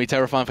you. That's going to be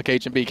terrifying for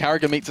KGB.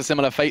 Kerrigan meets a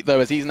similar fate,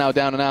 though, as he's now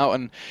down and out,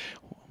 and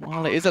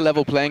while it is a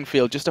level playing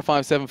field, just a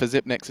 5-7 for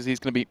Zipnix, as he's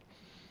going to be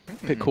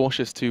a bit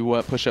cautious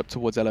to push up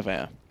towards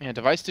Elevator. Yeah,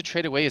 Device to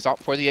trade away is out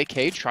for the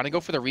AK, trying to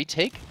go for the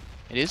retake.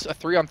 It is a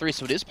 3-on-3,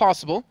 so it is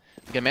possible.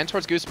 You got a man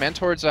towards Goose, man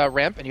towards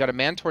Ramp, and you got a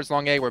man towards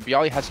Long A, where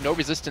Bialy has no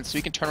resistance, so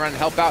he can turn around and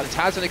help out. And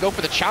Taz going to go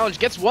for the challenge,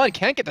 gets 1,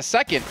 can't get the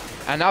 2nd,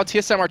 and now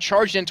TSM are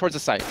charged in towards the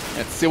site.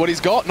 Let's see what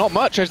he's got. Not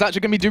much. There's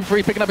actually going to be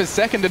Dupree picking up his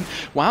 2nd, and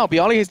wow,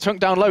 Bialy is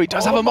chunked down low. He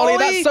does have a molly.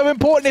 That's so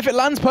important. If it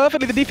lands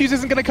perfectly, the defuse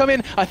isn't going to come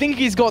in. I think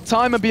he's got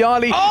time, and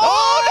Bialy...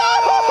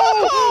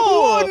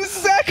 Oh no! 1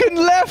 second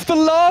left. The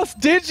last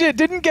digit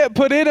didn't get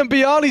put in, and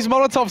Bialy's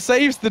Molotov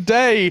saves the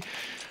day.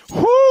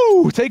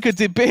 Whoo! Take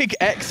a big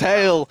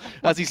exhale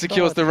as he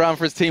secures the round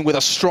for his team with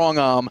a strong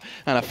arm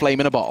and a flame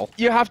in a bottle.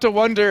 You have to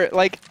wonder,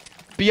 like,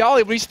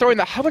 Bialy, when he's throwing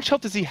that, how much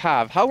health does he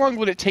have? How long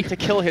would it take to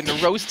kill him, to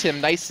roast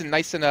him nice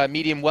and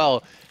medium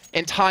well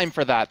in time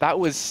for that? That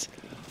was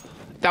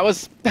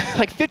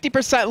like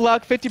 50%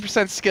 luck,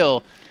 50%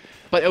 skill.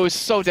 But it was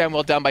so damn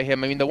well done by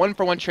him. I mean, the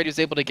 1-for-1 trade he was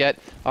able to get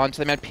onto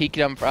the man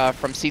peeking him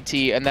from CT,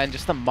 and then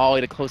just the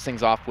molly to close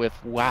things off with.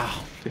 Wow.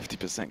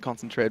 50%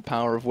 concentrated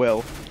power of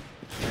will.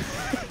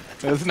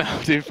 There's now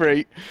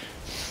Dupree.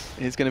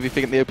 He's going to be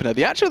picking the opener.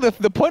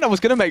 The point I was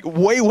going to make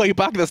way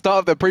back at the start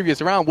of the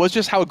previous round was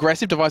just how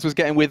aggressive Device was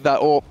getting with that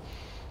AWP.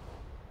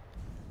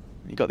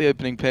 He got the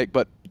opening pick,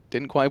 but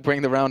didn't quite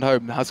bring the round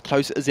home, as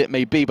close as it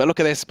may be. But look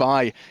at this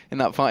spy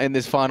in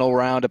this final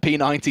round. A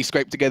P90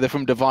 scraped together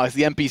from Device,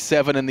 the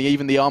MP7 and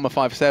even the Armor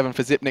 5.7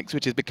 for Zipnix,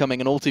 which is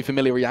becoming an all too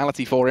familiar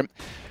reality for him.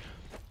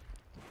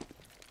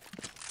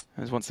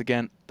 As once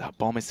again, that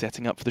bomb is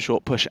setting up for the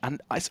short push. And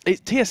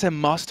TSM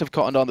must have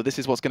cottoned on that this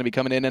is what's going to be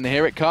coming in. And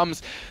here it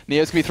comes.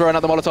 Neo's going to be throwing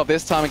out the Molotov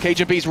this time. And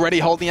KGB's ready,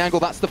 holding the angle.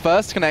 That's the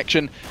first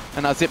connection.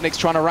 And now Zipnix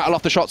trying to rattle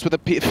off the shots with the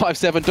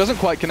P5-7. Doesn't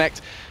quite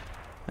connect.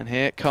 And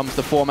here comes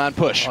the 4-man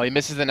push. Oh, he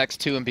misses the next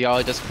two, and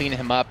Bialy does clean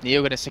him up. Neo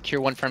going to secure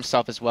one for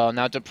himself as well.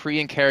 Now dupreeh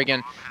and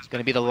Kerrigan is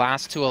going to be the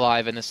last two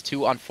alive in this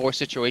 2-on-4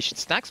 situation.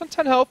 Snacks on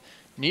 10 health,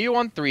 Neo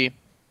on 3,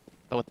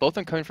 but with both of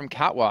them coming from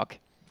Catwalk,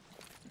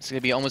 it's going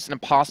to be almost an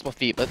impossible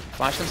feat. But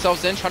flash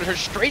themselves in, trying to turn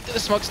straight through the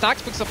smoke.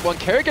 Snacks picks up one,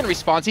 Kerrigan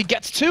responds, he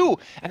gets 2,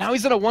 and now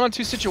he's in a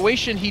 1-on-2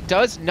 situation. He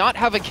does not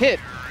have a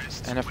kit,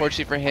 and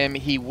unfortunately for him,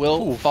 he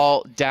will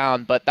fall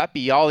down. But that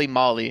Bialy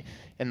molly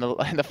in the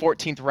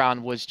 14th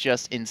round was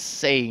just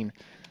insane.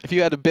 If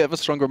you had a bit of a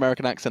stronger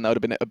American accent, that would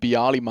have been a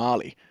Bialy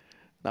Marley.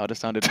 That would have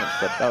sounded much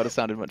better. That would have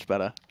sounded much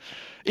better.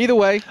 Either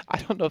way, I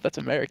don't know if that's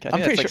American.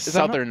 I'm pretty like sure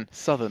Southern.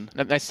 Southern.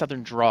 A nice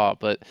Southern draw,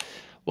 but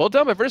well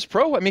done by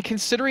Virtus.pro. I mean,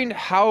 considering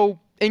how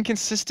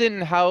inconsistent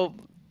and how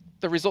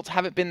the results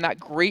haven't been that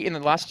great in the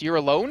last year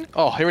alone.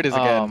 Oh, here it is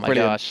again. Oh my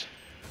Brilliant. gosh.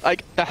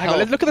 Like, hang on,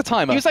 let's look at the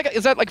timer. He was like,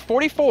 is that like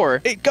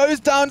 44? It goes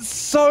down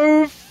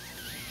so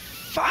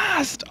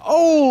fast.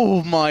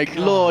 Oh my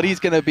lord, he's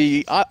going to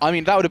be... I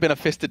mean, that would have been a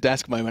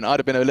fist-to-desk moment. I'd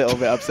have been a little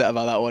bit upset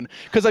about that one.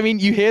 Because, I mean,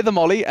 you hear the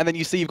molly, and then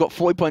you see you've got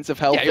 40 points of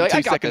health yeah, and like,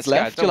 2 seconds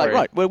left. Guys, you're like,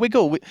 right, we're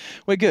good.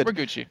 We're good. We're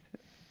Gucci.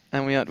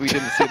 And we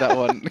didn't see that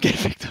one get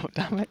picked up,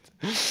 damn it.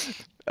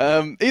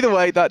 Either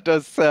way, that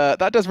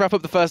does wrap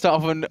up the first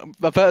half, and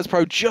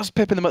Virtus.pro just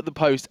pipping them at the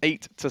post,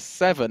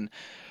 8-7.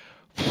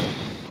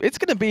 It's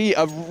going to be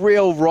a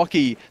real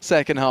rocky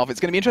second half.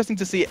 It's going to be interesting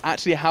to see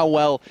actually how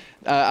well,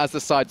 as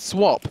the side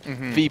swap,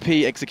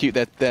 VP execute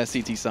their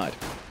CT side.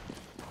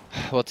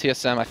 Well,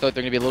 TSM, I feel like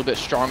they're going to be a little bit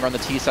stronger on the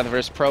T side of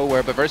Virtus.pro,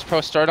 where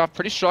Virtus.pro started off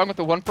pretty strong with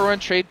the 1-for-1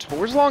 trade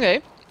towards long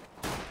A.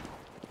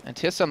 And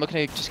TSM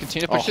looking to just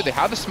continue to push it. They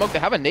have the smoke, they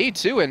have a nade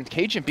too, and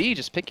KGB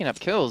just picking up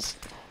kills.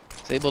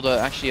 It's able to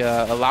actually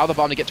allow the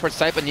bomb to get towards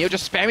site, but Neo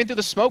just spamming through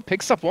the smoke,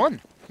 picks up one.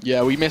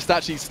 Yeah, we missed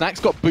actually. Snacks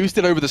got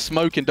boosted over the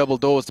smoke in double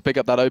doors to pick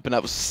up that open.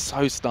 That was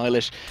so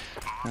stylish.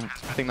 And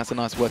I think that's a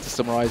nice word to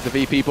summarize the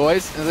VP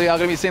boys. And they are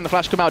going to be seeing the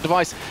flash come out.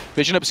 Device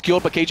vision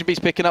obscured, but KGB's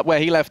picking up where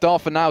he left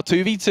off. And now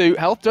 2v2.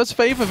 Health does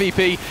favor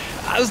VP,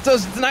 as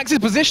does Snax's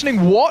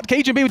positioning. What?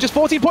 KGB with just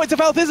 14 points of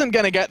health isn't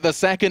going to get the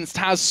seconds.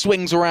 Taz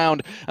swings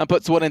around and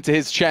puts one into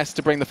his chest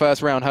to bring the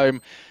first round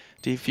home.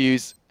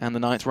 Defuse and the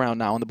 9th round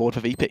now on the board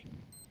for VP.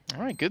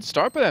 All right, good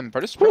start for them.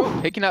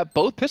 Virtus.pro picking up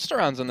both pistol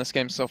rounds in this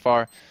game so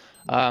far.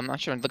 Actually, I'm going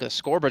to look at the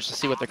scoreboards to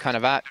see what they're kind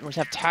of at. We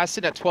have Taz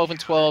sitting at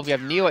 12-12. We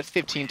have Neo at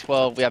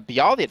 15-12. We have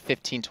Bialy at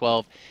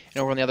 15-12.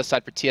 And over on the other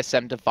side for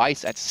TSM,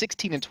 Device at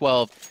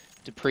 16-12.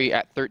 dupreeh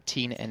at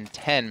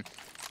 13-10.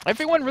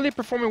 Everyone really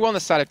performing well on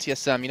the side of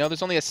TSM. You know,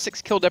 there's only a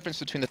 6-kill difference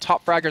between the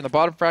top fragger and the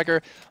bottom fragger.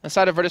 On the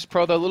side of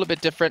Virtus.pro, they're a little bit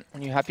different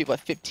when you have people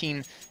at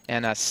 15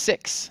 and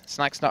 6.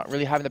 Snack's not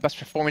really having the best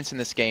performance in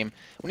this game,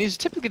 when he's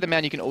typically the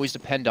man you can always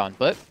depend on.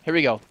 But here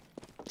we go.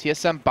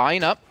 TSM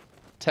buying up.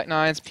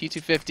 Tech9's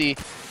P250,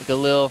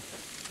 Galil.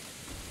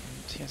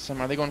 TSM,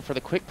 are they going for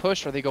the quick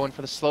push or are they going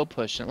for the slow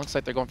push? And it looks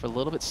like they're going for a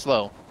little bit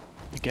slow.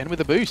 Again with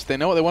the boost. They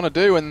know what they want to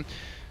do, and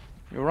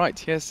you're right.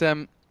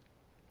 TSM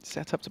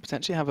set up to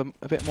potentially have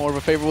a bit more of a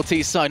favorable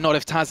T side. Not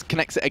if Taz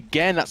connects it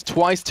again. That's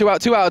twice. 2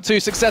 out of 2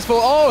 successful.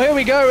 Oh, here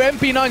we go.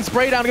 MP9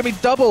 spray down. Going to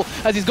be double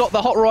as he's got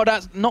the hot rod.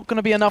 That's not going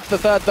to be enough for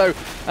the third, though,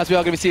 as we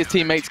are going to see his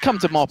teammates come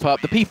to mop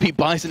up. The PP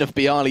Bison of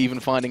Bialy even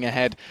finding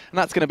ahead. And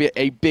that's going to be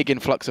a big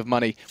influx of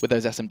money with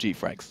those SMG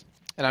frags.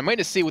 And I'm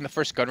waiting to see when the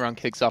first gun round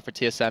kicks off for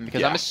TSM,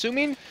 because I'm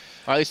assuming,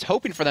 or at least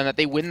hoping for them, that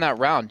they win that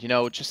round. You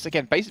know, just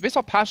again, based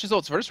off past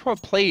results, Virtus.pro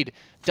played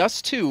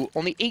Dust 2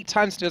 only 8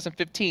 times in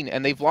 2015,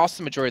 and they've lost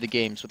the majority of the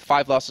games with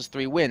 5 losses,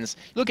 3 wins.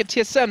 You look at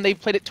TSM, they've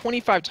played it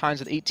 25 times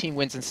with 18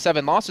 wins and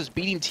 7 losses,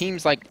 beating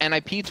teams like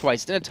NIP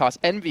twice, Dignitas,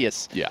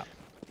 Envious. Yeah.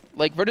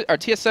 Like,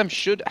 TSM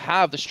should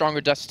have the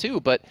stronger Dust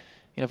 2, but,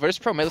 you know,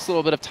 Virtus.pro made this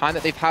little bit of time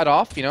that they've had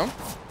off, you know.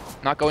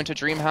 Not going to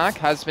DreamHack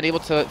has been able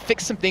to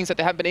fix some things that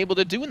they haven't been able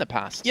to do in the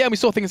past. Yeah, we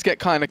saw things get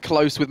kind of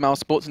close with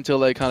Mouse Sports until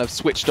they kind of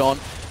switched on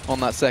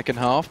that second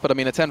half. But I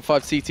mean, a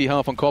 10-5 CT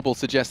half on Cobble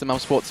suggests that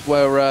Mouse Sports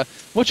were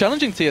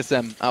challenging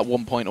TSM at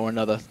one point or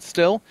another.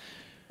 Still,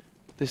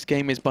 this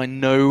game is by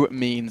no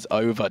means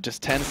over.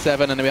 Just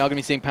 10-7, and we are going to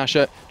be seeing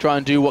Pasha try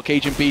and do what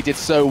KGB did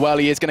so well.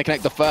 He is going to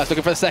connect the first.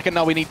 Looking for the second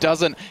now when he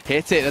doesn't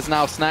hit it, as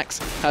now Snacks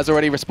has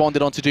already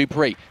responded onto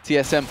dupreeh.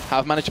 TSM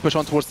have managed to push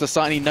on towards the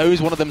side, and he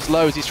knows one of them's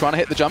low as he's trying to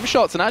hit the jump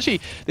shots. And actually,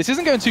 this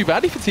isn't going too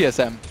badly for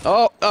TSM.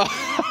 Oh,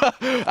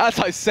 as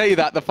I say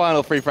that, the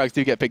final 3 frags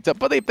do get picked up,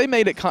 but they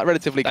made it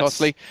relatively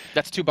costly.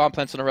 That's 2 bomb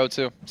plants in a row,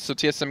 too. So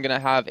TSM going to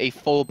have a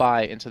full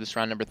buy into this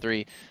round number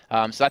 3.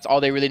 So that's all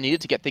they really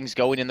needed to get things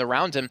going in the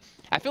round. And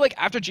I feel like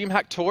after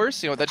DreamHack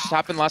Tours, you know, that just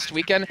happened last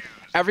weekend,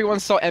 everyone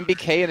saw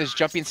MBK and his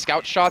jumping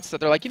scout shots that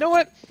they're like, you know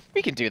what,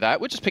 we can do that.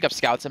 We'll just pick up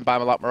scouts and buy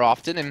them a lot more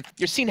often. And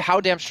you're seeing how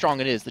damn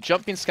strong it is. The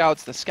jumping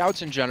scouts, the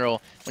scouts in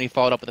general, when you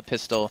follow it up with a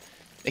pistol,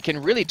 it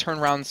can really turn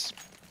rounds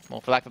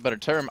well, for lack of a better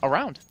term,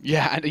 around.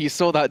 Yeah, and you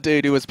saw that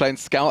dude who was playing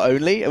Scout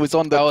only. It was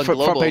on the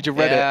front page of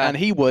Reddit, and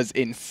he was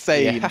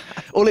insane. Yeah.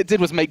 All it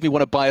did was make me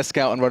want to buy a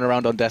Scout and run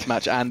around on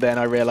Deathmatch, and then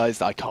I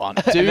realized I can't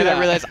do and then that. I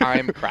realized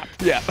I'm crap.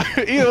 Yeah,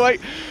 either way,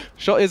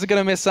 Shot is going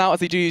to miss out as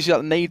they do use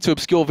that nade to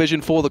obscure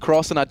vision for the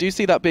cross, and I do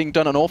see that being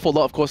done an awful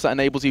lot. Of course, that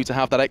enables you to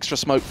have that extra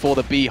smoke for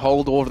the B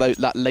hold, or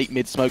that late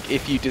mid smoke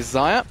if you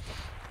desire.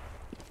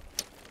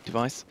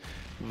 Device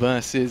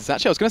versus,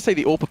 actually I was going to say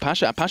the AWP of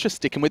Pasha, and Pasha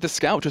sticking with the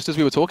Scout just as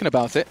we were talking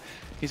about it.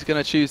 He's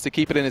going to choose to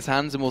keep it in his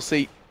hands, and we'll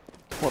see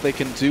what they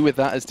can do with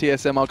that as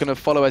TSM are going to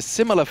follow a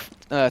similar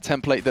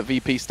template that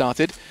VP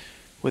started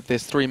with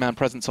this 3-man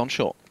presence on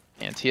short.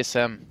 And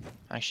TSM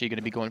actually going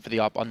to be going for the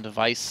op on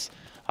Device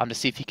to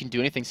see if he can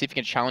do anything, see if he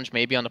can challenge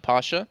maybe on the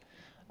Pasha.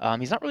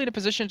 He's not really in a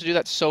position to do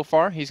that so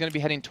far. He's going to be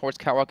heading towards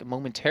Catwalk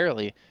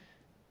momentarily.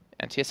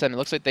 And TSM, it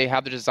looks like they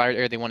have the desired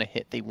area they want to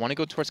hit. They want to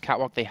go towards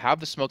Catwalk. They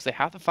have the smokes. They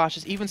have the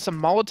flashes, even some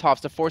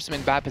Molotovs to force them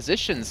in bad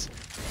positions.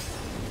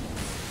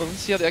 But let's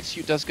see how the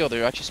execute does go.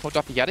 They're actually smoked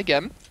off yet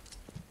again.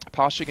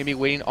 Pasha going to be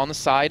waiting on the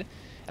side.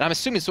 And I'm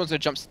assuming someone's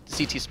going to jump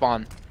CT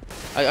spawn.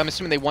 I'm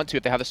assuming they want to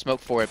if they have the smoke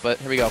for it. But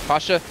here we go.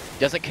 Pasha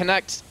doesn't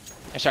connect.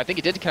 Actually, I think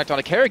he did connect on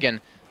a Kerrigan.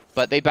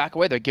 But they back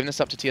away. They're giving this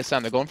up to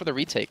TSM. They're going for the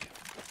retake.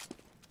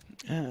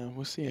 Yeah,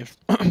 we'll see if,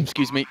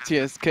 excuse me,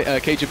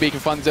 KGB can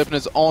find these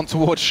openers on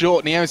towards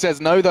short. Neo says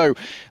no, though,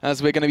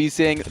 as we're going to be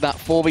seeing that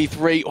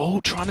 4v3.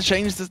 Oh, trying to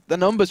change the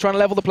numbers, trying to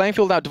level the playing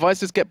field out.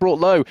 Devices get brought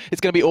low.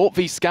 It's going to be AWP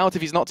v Scout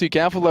if he's not too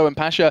careful, though, and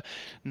Pasha,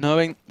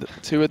 knowing that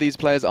 2 of these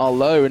players are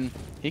low, and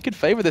he could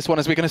favor this one,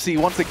 as we're going to see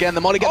once again.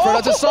 The molly gets thrown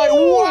out to sight.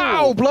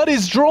 Wow! Blood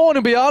is drawn,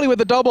 and Bialy with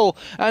the double.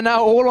 And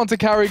now all onto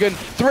Carrigan.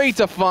 3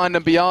 to find,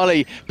 and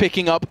Bialy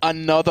picking up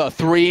another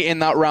 3 in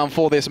that round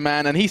for this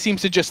man. And he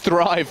seems to just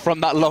thrive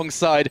from that long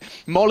side.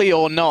 Molly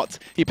or not,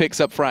 he picks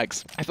up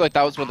frags. I feel like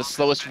that was one of the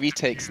slowest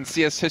retakes in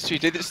CS history.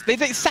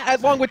 They sat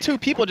along with 2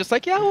 people, just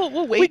like, yeah,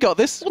 we'll wait. We got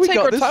this. We'll take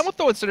our time. We'll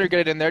throw Incinerator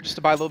Grenade in there just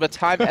to buy a little bit of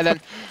time. And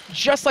then,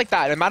 just like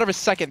that, in a matter of a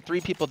second,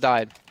 3 people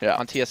died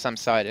on TSM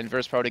side. And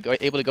Virtus.pro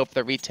able to go for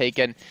the retake.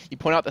 And you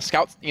point out the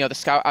Scout, the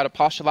Scout out of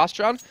Pasha last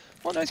round.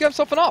 Well, now he's got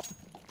himself an op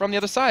from the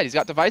other side. He's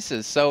got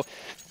devices. So,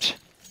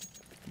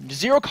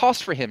 0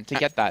 cost for him to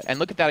get that. And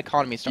look at that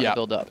economy starting to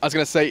build up. I was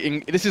going to say,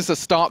 this is a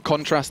stark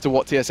contrast to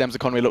what TSM's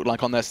economy looked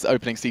like on their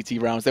opening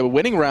CT rounds. They were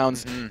winning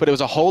rounds, but it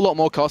was a whole lot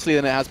more costly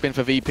than it has been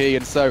for VP.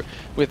 And so,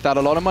 with that,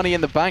 a lot of money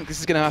in the bank,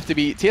 this is going to have to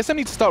be... TSM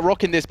needs to start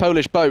rocking this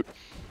Polish boat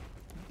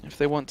if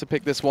they want to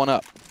pick this one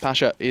up.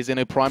 Pasha is in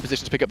a prime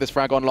position to pick up this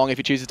frag on long if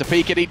he chooses to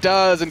peek it. He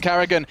does, and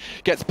Carrigan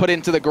gets put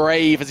into the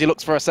grave as he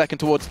looks for a second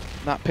towards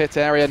that pit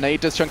area.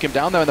 Nade does chunk him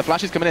down, though, and the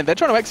flash is coming in. They're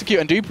trying to execute,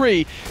 and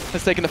Dupree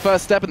has taken the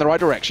first step in the right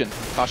direction.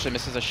 Pasha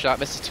misses a shot,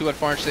 misses 2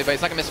 unfortunately, but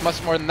he's not going to miss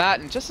much more than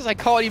that. And just as I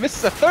call it, he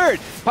misses a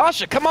 3rd.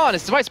 Pasha, come on!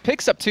 His device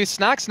picks up 2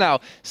 snacks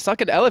now.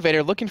 Stuck in the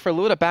elevator, looking for a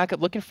little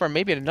backup, looking for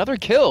maybe another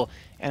kill.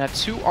 And a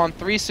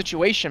 2-on-3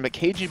 situation, but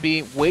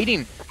KGB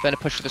waiting then to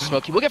push to the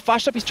smoke. He will get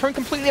flashed up, he's turned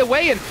completely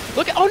away, and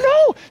look at, oh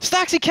no!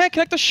 Stacks, he can't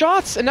connect the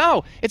shots, and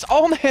now it's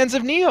all in the hands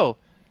of Neo.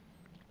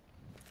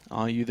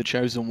 Are you the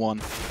chosen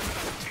one?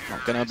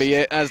 Not going to be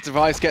it as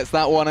Device gets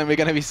that one, and we're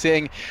going to be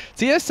seeing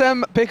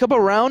TSM pick up a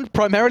round,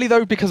 primarily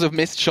though because of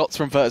missed shots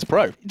from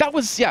Virtus.pro. That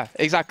was, yeah,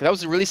 exactly. That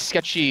was a really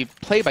sketchy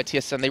play by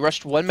TSM. They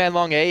rushed 1-man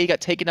long A, he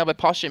got taken out by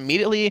Pasha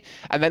immediately,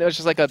 and then it was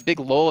just like a big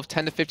lull of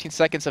 10 to 15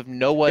 seconds of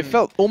no one. It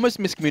felt almost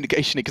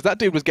miscommunication because that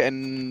dude was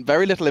getting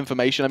very little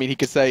information. I mean, he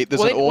could say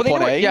there's an AWP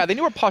on A. Yeah, they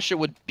knew where Pasha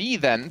would be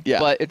then,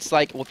 but it's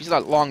like, well, if he's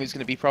not long, he's going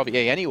to be probably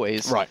A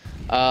anyways. Right.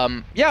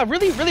 Yeah,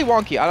 really, really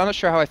wonky. I'm not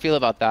sure how I feel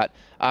about that.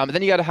 But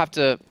then you gotta have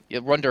to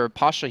wonder,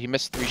 Pasha, he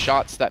missed 3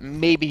 shots that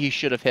maybe he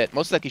should have hit.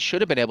 Most likely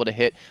should have been able to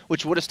hit,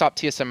 which would have stopped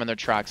TSM in their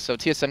tracks. So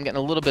TSM getting a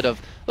little bit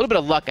of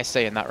luck, I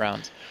say, in that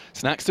round.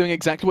 Snack's doing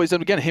exactly what he's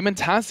done again. Him and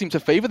Taz seem to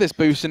favor this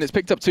boost, and it's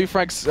picked up 2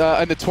 frags,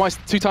 and the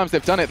 2 times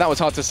they've done it. That was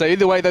hard to say.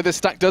 Either way, though, this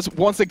stack does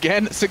once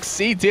again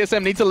succeed.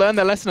 TSM need to learn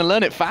their lesson and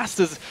learn it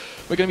fast, as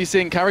we're going to be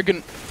seeing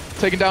Carrigan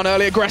taken down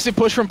early. Aggressive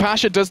push from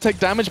Pasha does take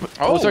damage,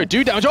 but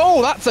do damage.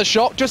 Oh, that's a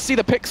shock. Just see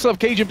the pixel of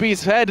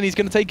KGB's head, and he's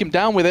going to take him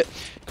down with it.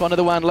 Got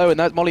another one low, and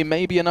that molly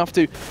may be enough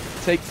to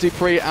take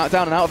Dupree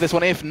down and out of this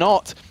one. If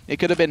not, it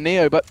could have been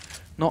Neo, but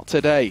not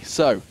today.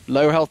 So,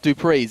 low health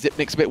Dupree.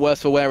 Zipnik's a bit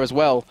worse for wear as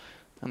well.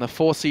 And the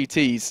 4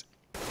 CTs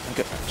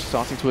are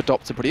starting to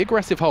adopt some pretty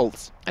aggressive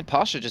holds. And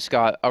Pasha just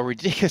got a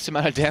ridiculous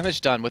amount of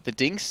damage done with the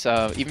dinks,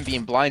 even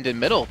being blind in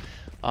middle.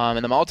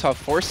 And the Molotov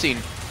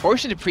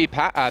forcing Dupree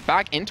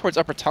back in towards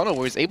upper tunnel,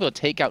 where he was able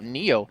to take out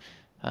Neo,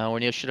 where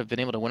Neo should have been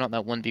able to win on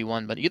that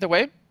 1v1. But either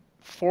way,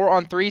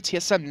 4-on-3,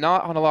 TSM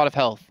not on a lot of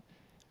health.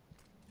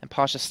 And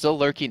Pasha still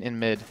lurking in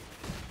mid.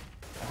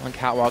 On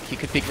Catwalk, he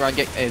could peek around,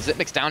 get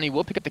Zipnik's down, he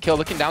will pick up the kill,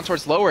 looking down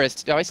towards lower,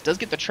 as Device does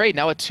get the trade.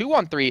 Now a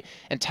 2-on-3,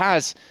 and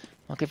Taz,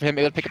 looking for him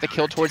able to pick up the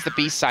kill towards the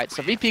B site.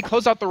 So VP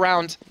close out the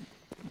round.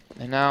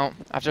 And now,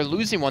 after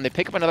losing one, they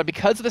pick up another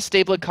because of the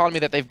stable economy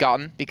that they've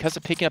gotten, because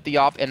of picking up the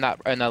op in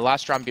the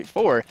last round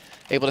before,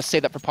 able to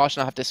save that for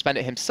Pasha, not have to spend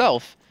it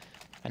himself.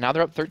 And now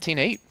they're up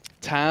 13-8.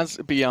 Taz,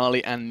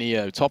 Bialy, and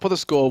Neo, top of the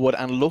scoreboard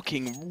and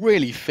looking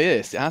really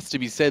fierce, it has to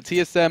be said.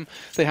 TSM,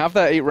 they have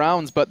their 8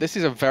 rounds, but this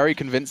is a very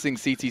convincing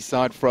CT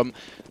side from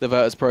the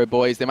Virtus.pro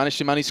boys. They managed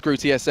to screw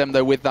TSM,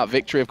 though, with that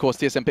victory. Of course,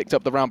 TSM picked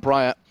up the round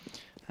prior,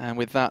 and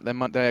with that,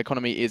 their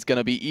economy is going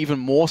to be even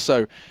more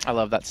so. I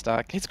love that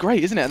stack. It's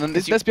great, isn't it? And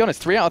then, let's be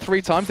honest, 3 out of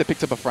 3 times they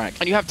picked up a frag.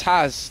 And you have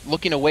Taz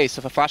looking away, so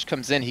if a flash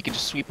comes in, he can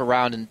just sweep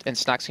around, and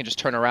Snacks can just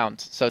turn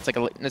around. So it's like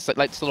a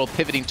little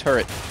pivoting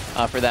turret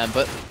for them.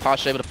 But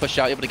Pasha able to push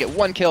out, able to get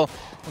 1 kill,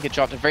 and get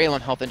dropped to very low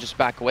in health and just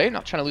back away.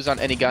 Not trying to lose on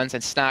any guns,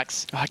 and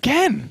Snacks...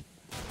 Again!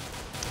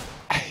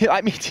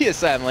 I mean,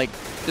 TSM, like,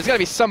 there's got to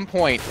be some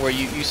point where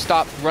you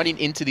stop running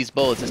into these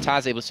bullets as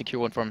Taz able to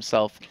secure one for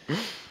himself.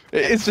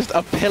 It's just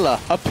a pillar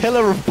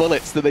of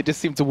bullets that they just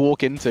seem to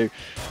walk into.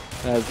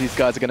 As these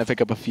guys are going to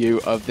pick up a few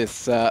of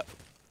this, I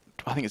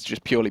think it's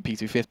just purely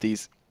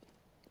P250s.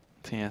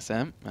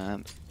 TSM,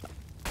 and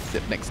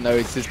Zipnix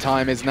knows his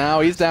time is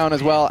now. He's down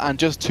as well, and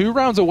just 2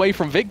 rounds away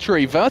from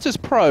victory.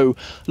 Virtus.pro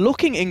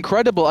looking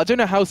incredible. I don't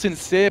know how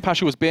sincere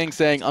Pasha was being,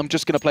 saying, I'm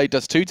just going to play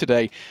Dust 2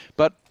 today,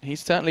 but he's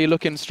certainly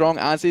looking strong,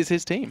 as is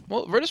his team.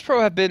 Well,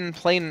 Virtus.pro have been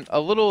playing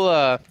a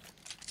little...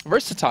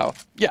 versatile,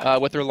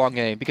 with their long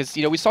A, because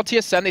we saw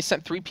TSM, they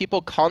sent 3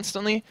 people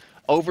constantly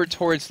over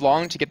towards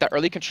long to get that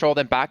early control,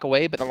 then back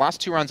away. But in the last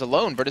 2 rounds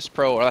alone,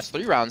 Virtus.pro, or last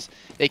 3 rounds,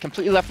 they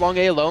completely left long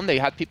A alone. They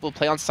had people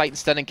play on site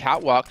instead in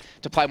catwalk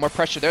to apply more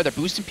pressure there. They're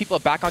boosting people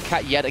back on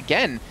cat yet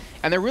again,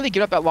 and they're really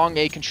giving up that long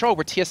A control,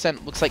 where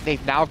TSM looks like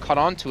they've now caught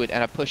on to it and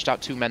have pushed out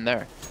 2 men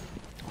there.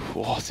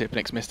 Oh,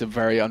 Zipnix missed a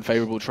very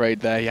unfavorable trade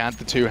there. He had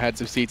the 2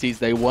 heads of CTs.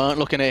 They weren't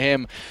looking at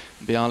him.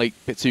 Bialy a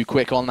bit too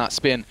quick on that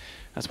spin.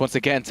 As once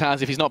again,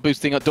 Taz, if he's not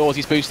boosting at doors,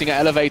 he's boosting at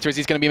elevators.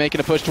 He's going to be making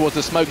a push towards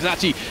the smoke. He's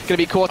actually going to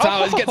be caught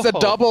out. He gets a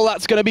double.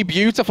 That's going to be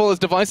beautiful, as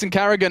Device and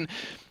Carrigan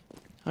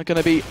are going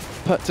to be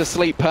put to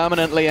sleep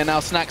permanently. And now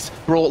Snacks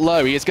brought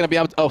low. He is going to be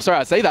able to... Oh, sorry,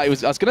 I say that. I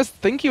was going to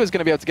think he was going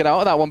to be able to get out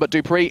of that one, but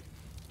Dupree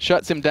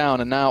shuts him down.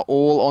 And now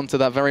all onto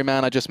that very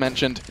man I just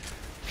mentioned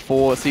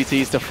for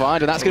CTs to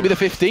find. And that's going to be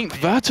the 15th.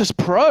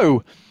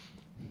 Virtus.pro.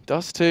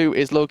 Dust 2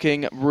 is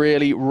looking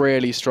really,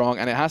 really strong,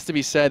 and it has to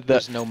be said that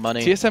there's no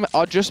money. TSM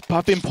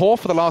have been poor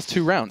for the last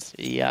 2 rounds.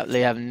 Yeah,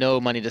 they have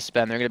no money to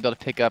spend. They're going to be able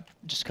to pick up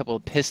just a couple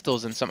of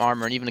pistols and some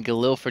armor, and even a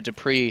Galil for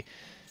Dupree.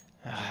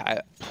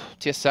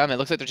 TSM, it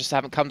looks like they just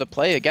haven't come to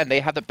play. Again, they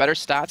have the better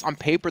stats. On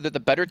paper, they're the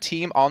better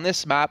team on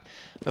this map.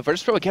 But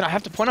Virtus.pro, again, I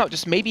have to point out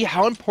just maybe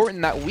how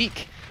important that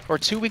week or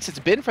 2 weeks it's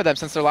been for them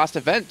since their last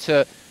event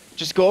to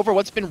just go over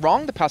what's been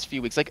wrong the past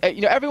few weeks. Like,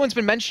 everyone's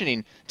been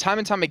mentioning time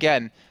and time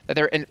again that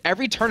they're in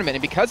every tournament,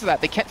 and because of that,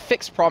 they can't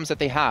fix problems that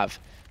they have.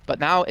 But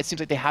now it seems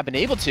like they have been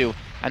able to,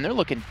 and they're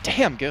looking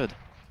damn good.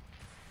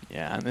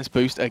 Yeah, and this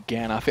boost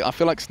again. I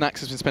feel like Snacks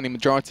has been spending the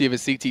majority of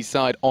his CT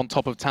side on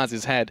top of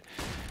Taz's head.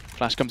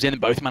 Flash comes in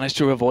and both manage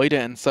to avoid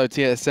it, and so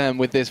TSM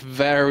with this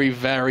very,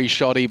 very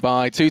shoddy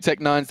buy. 2 Tech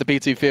 9s, the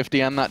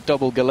P250, and that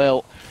double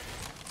Galil.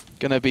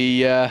 Going to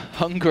be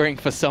hungering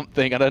for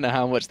something. I don't know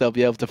how much they'll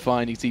be able to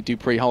find. You see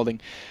Dupree holding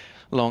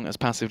long as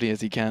passively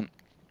as he can.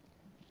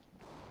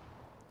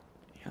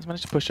 He has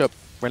managed to push up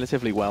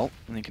relatively well,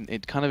 and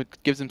it kind of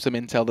gives him some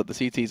intel that the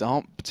CTs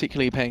aren't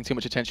particularly paying too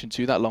much attention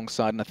to that long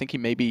side, and I think he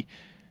may be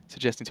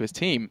suggesting to his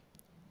team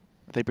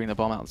that they bring the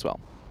bomb out as well.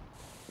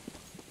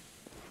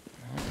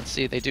 Let's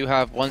see, they do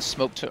have 1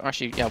 smoke to,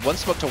 actually, yeah, 1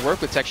 smoke to work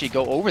with to actually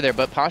go over there,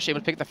 but Pasha able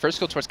to pick the first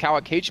kill towards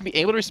Kawak. Cage be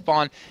able to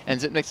respawn, and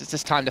Zipnix, it's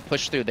this time to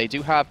push through. They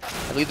do have,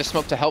 I believe, the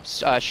smoke to help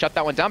shut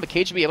that one down, but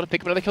Cage be able to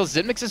pick up another kill.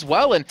 Zipnix as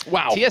well, and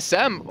wow.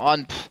 TSM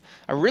on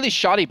a really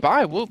shoddy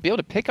buy will be able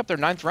to pick up their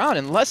 9th round,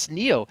 unless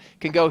Neo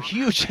can go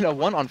huge in a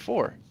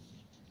 1-on-4.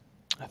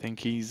 I think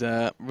he's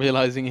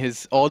realizing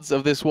his odds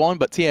of this one,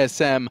 but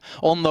TSM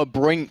on the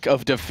brink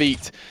of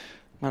defeat.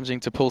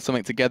 Managing to pull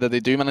something together. They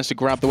do manage to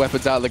grab the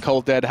weapons out of the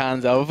cold dead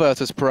hands of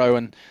Virtus.pro,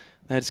 and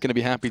they're just going to be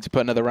happy to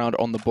put another round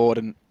on the board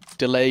and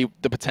delay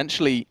the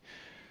potentially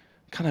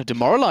kind of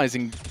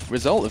demoralizing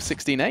result of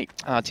 16-8.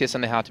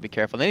 TSM, they have to be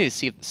careful. They need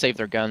to save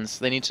their guns.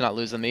 They need to not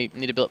lose them. They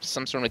need to build up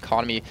some sort of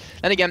economy.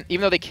 And again,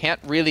 even though they can't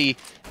really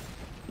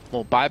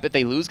buy up if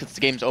they lose because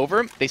the game's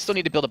over, they still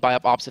need to build a buy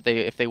up ops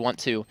if they want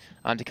to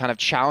kind of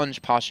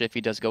challenge Pasha if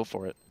he does go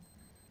for it.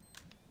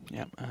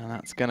 Yep, and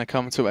that's going to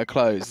come to a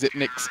close.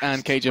 Zipnix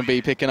and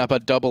KGB picking up a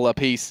double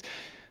apiece.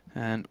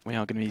 And we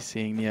are going to be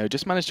seeing Neo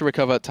just manage to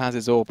recover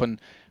Taz's AWP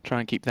and try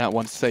and keep that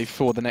one safe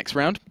for the next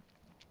round.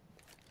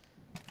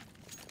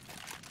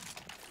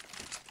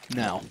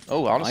 Now.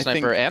 Oh, on a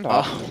sniper and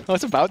off. I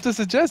was about to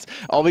suggest,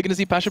 are we going to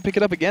see Pasha pick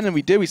it up again? And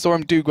we do. We saw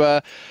him do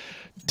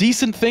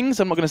decent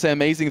things. I'm not going to say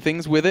amazing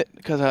things with it,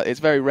 because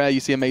it's very rare you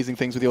see amazing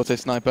things with the auto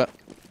sniper.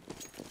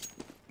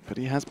 But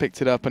he has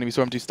picked it up, and we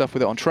saw him do stuff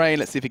with it on train.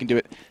 Let's see if he can do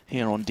it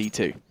here on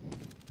D2. He's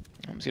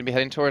going to be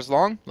heading towards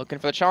long, looking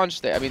for the challenge.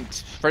 I mean,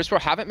 Virtus.pro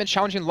haven't been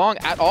challenging long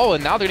at all,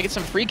 and now they're going to get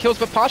some free kills,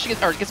 but Pasha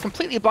gets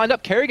completely blind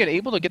up. Kerrigan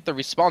able to get the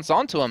response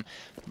onto him.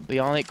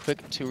 Bialy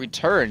quick to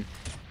return.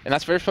 And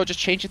that's Virtus.pro just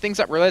changing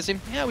things up,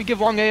 realizing, yeah, we give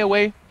long A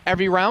away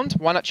every round.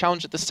 Why not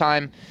challenge it this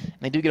time?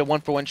 And they do get a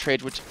 1-for-1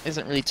 trade, which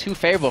isn't really too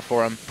favorable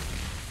for him.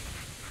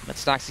 But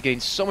Stacks is getting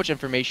so much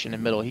information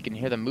in middle. He can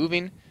hear them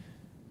moving.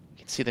 He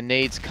can see the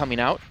nades coming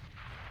out.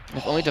 And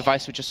if only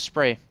Device would just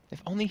spray.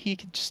 If only he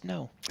could just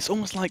know. It's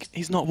almost like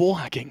he's not wall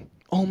hacking.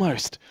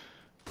 Almost.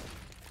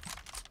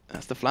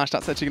 That's the flash.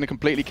 That's actually going to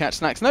completely catch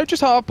Snacks. No,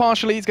 just half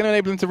partially. He's going to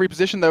enable him to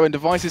reposition, though, and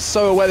Device is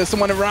so aware there's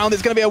someone around.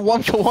 It's going to be a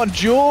one-for-one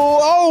duel.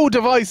 Oh,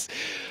 Device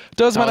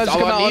does manage to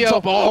come out on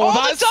top. Oh,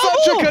 that's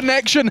such a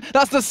connection.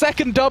 That's the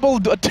second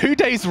double 2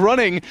 days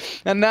running.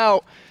 And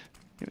now,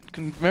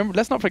 remember,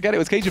 let's not forget it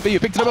was KGB who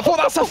picked it up before.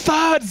 That's a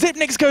third.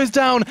 Zipnix goes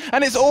down,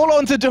 and it's all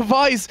onto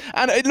Device.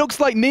 And it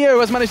looks like Neo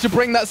has managed to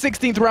bring that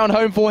 16th round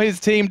home for his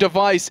team.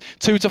 Device,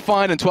 2 to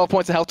find and 12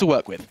 points of health to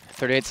work with.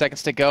 38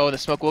 seconds to go. The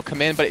smoke will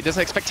come in, but it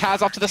doesn't expect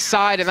Taz off to the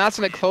side, and that's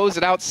going to close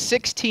it out.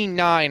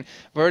 16-9.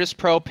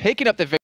 Virtus.pro picking up the victory.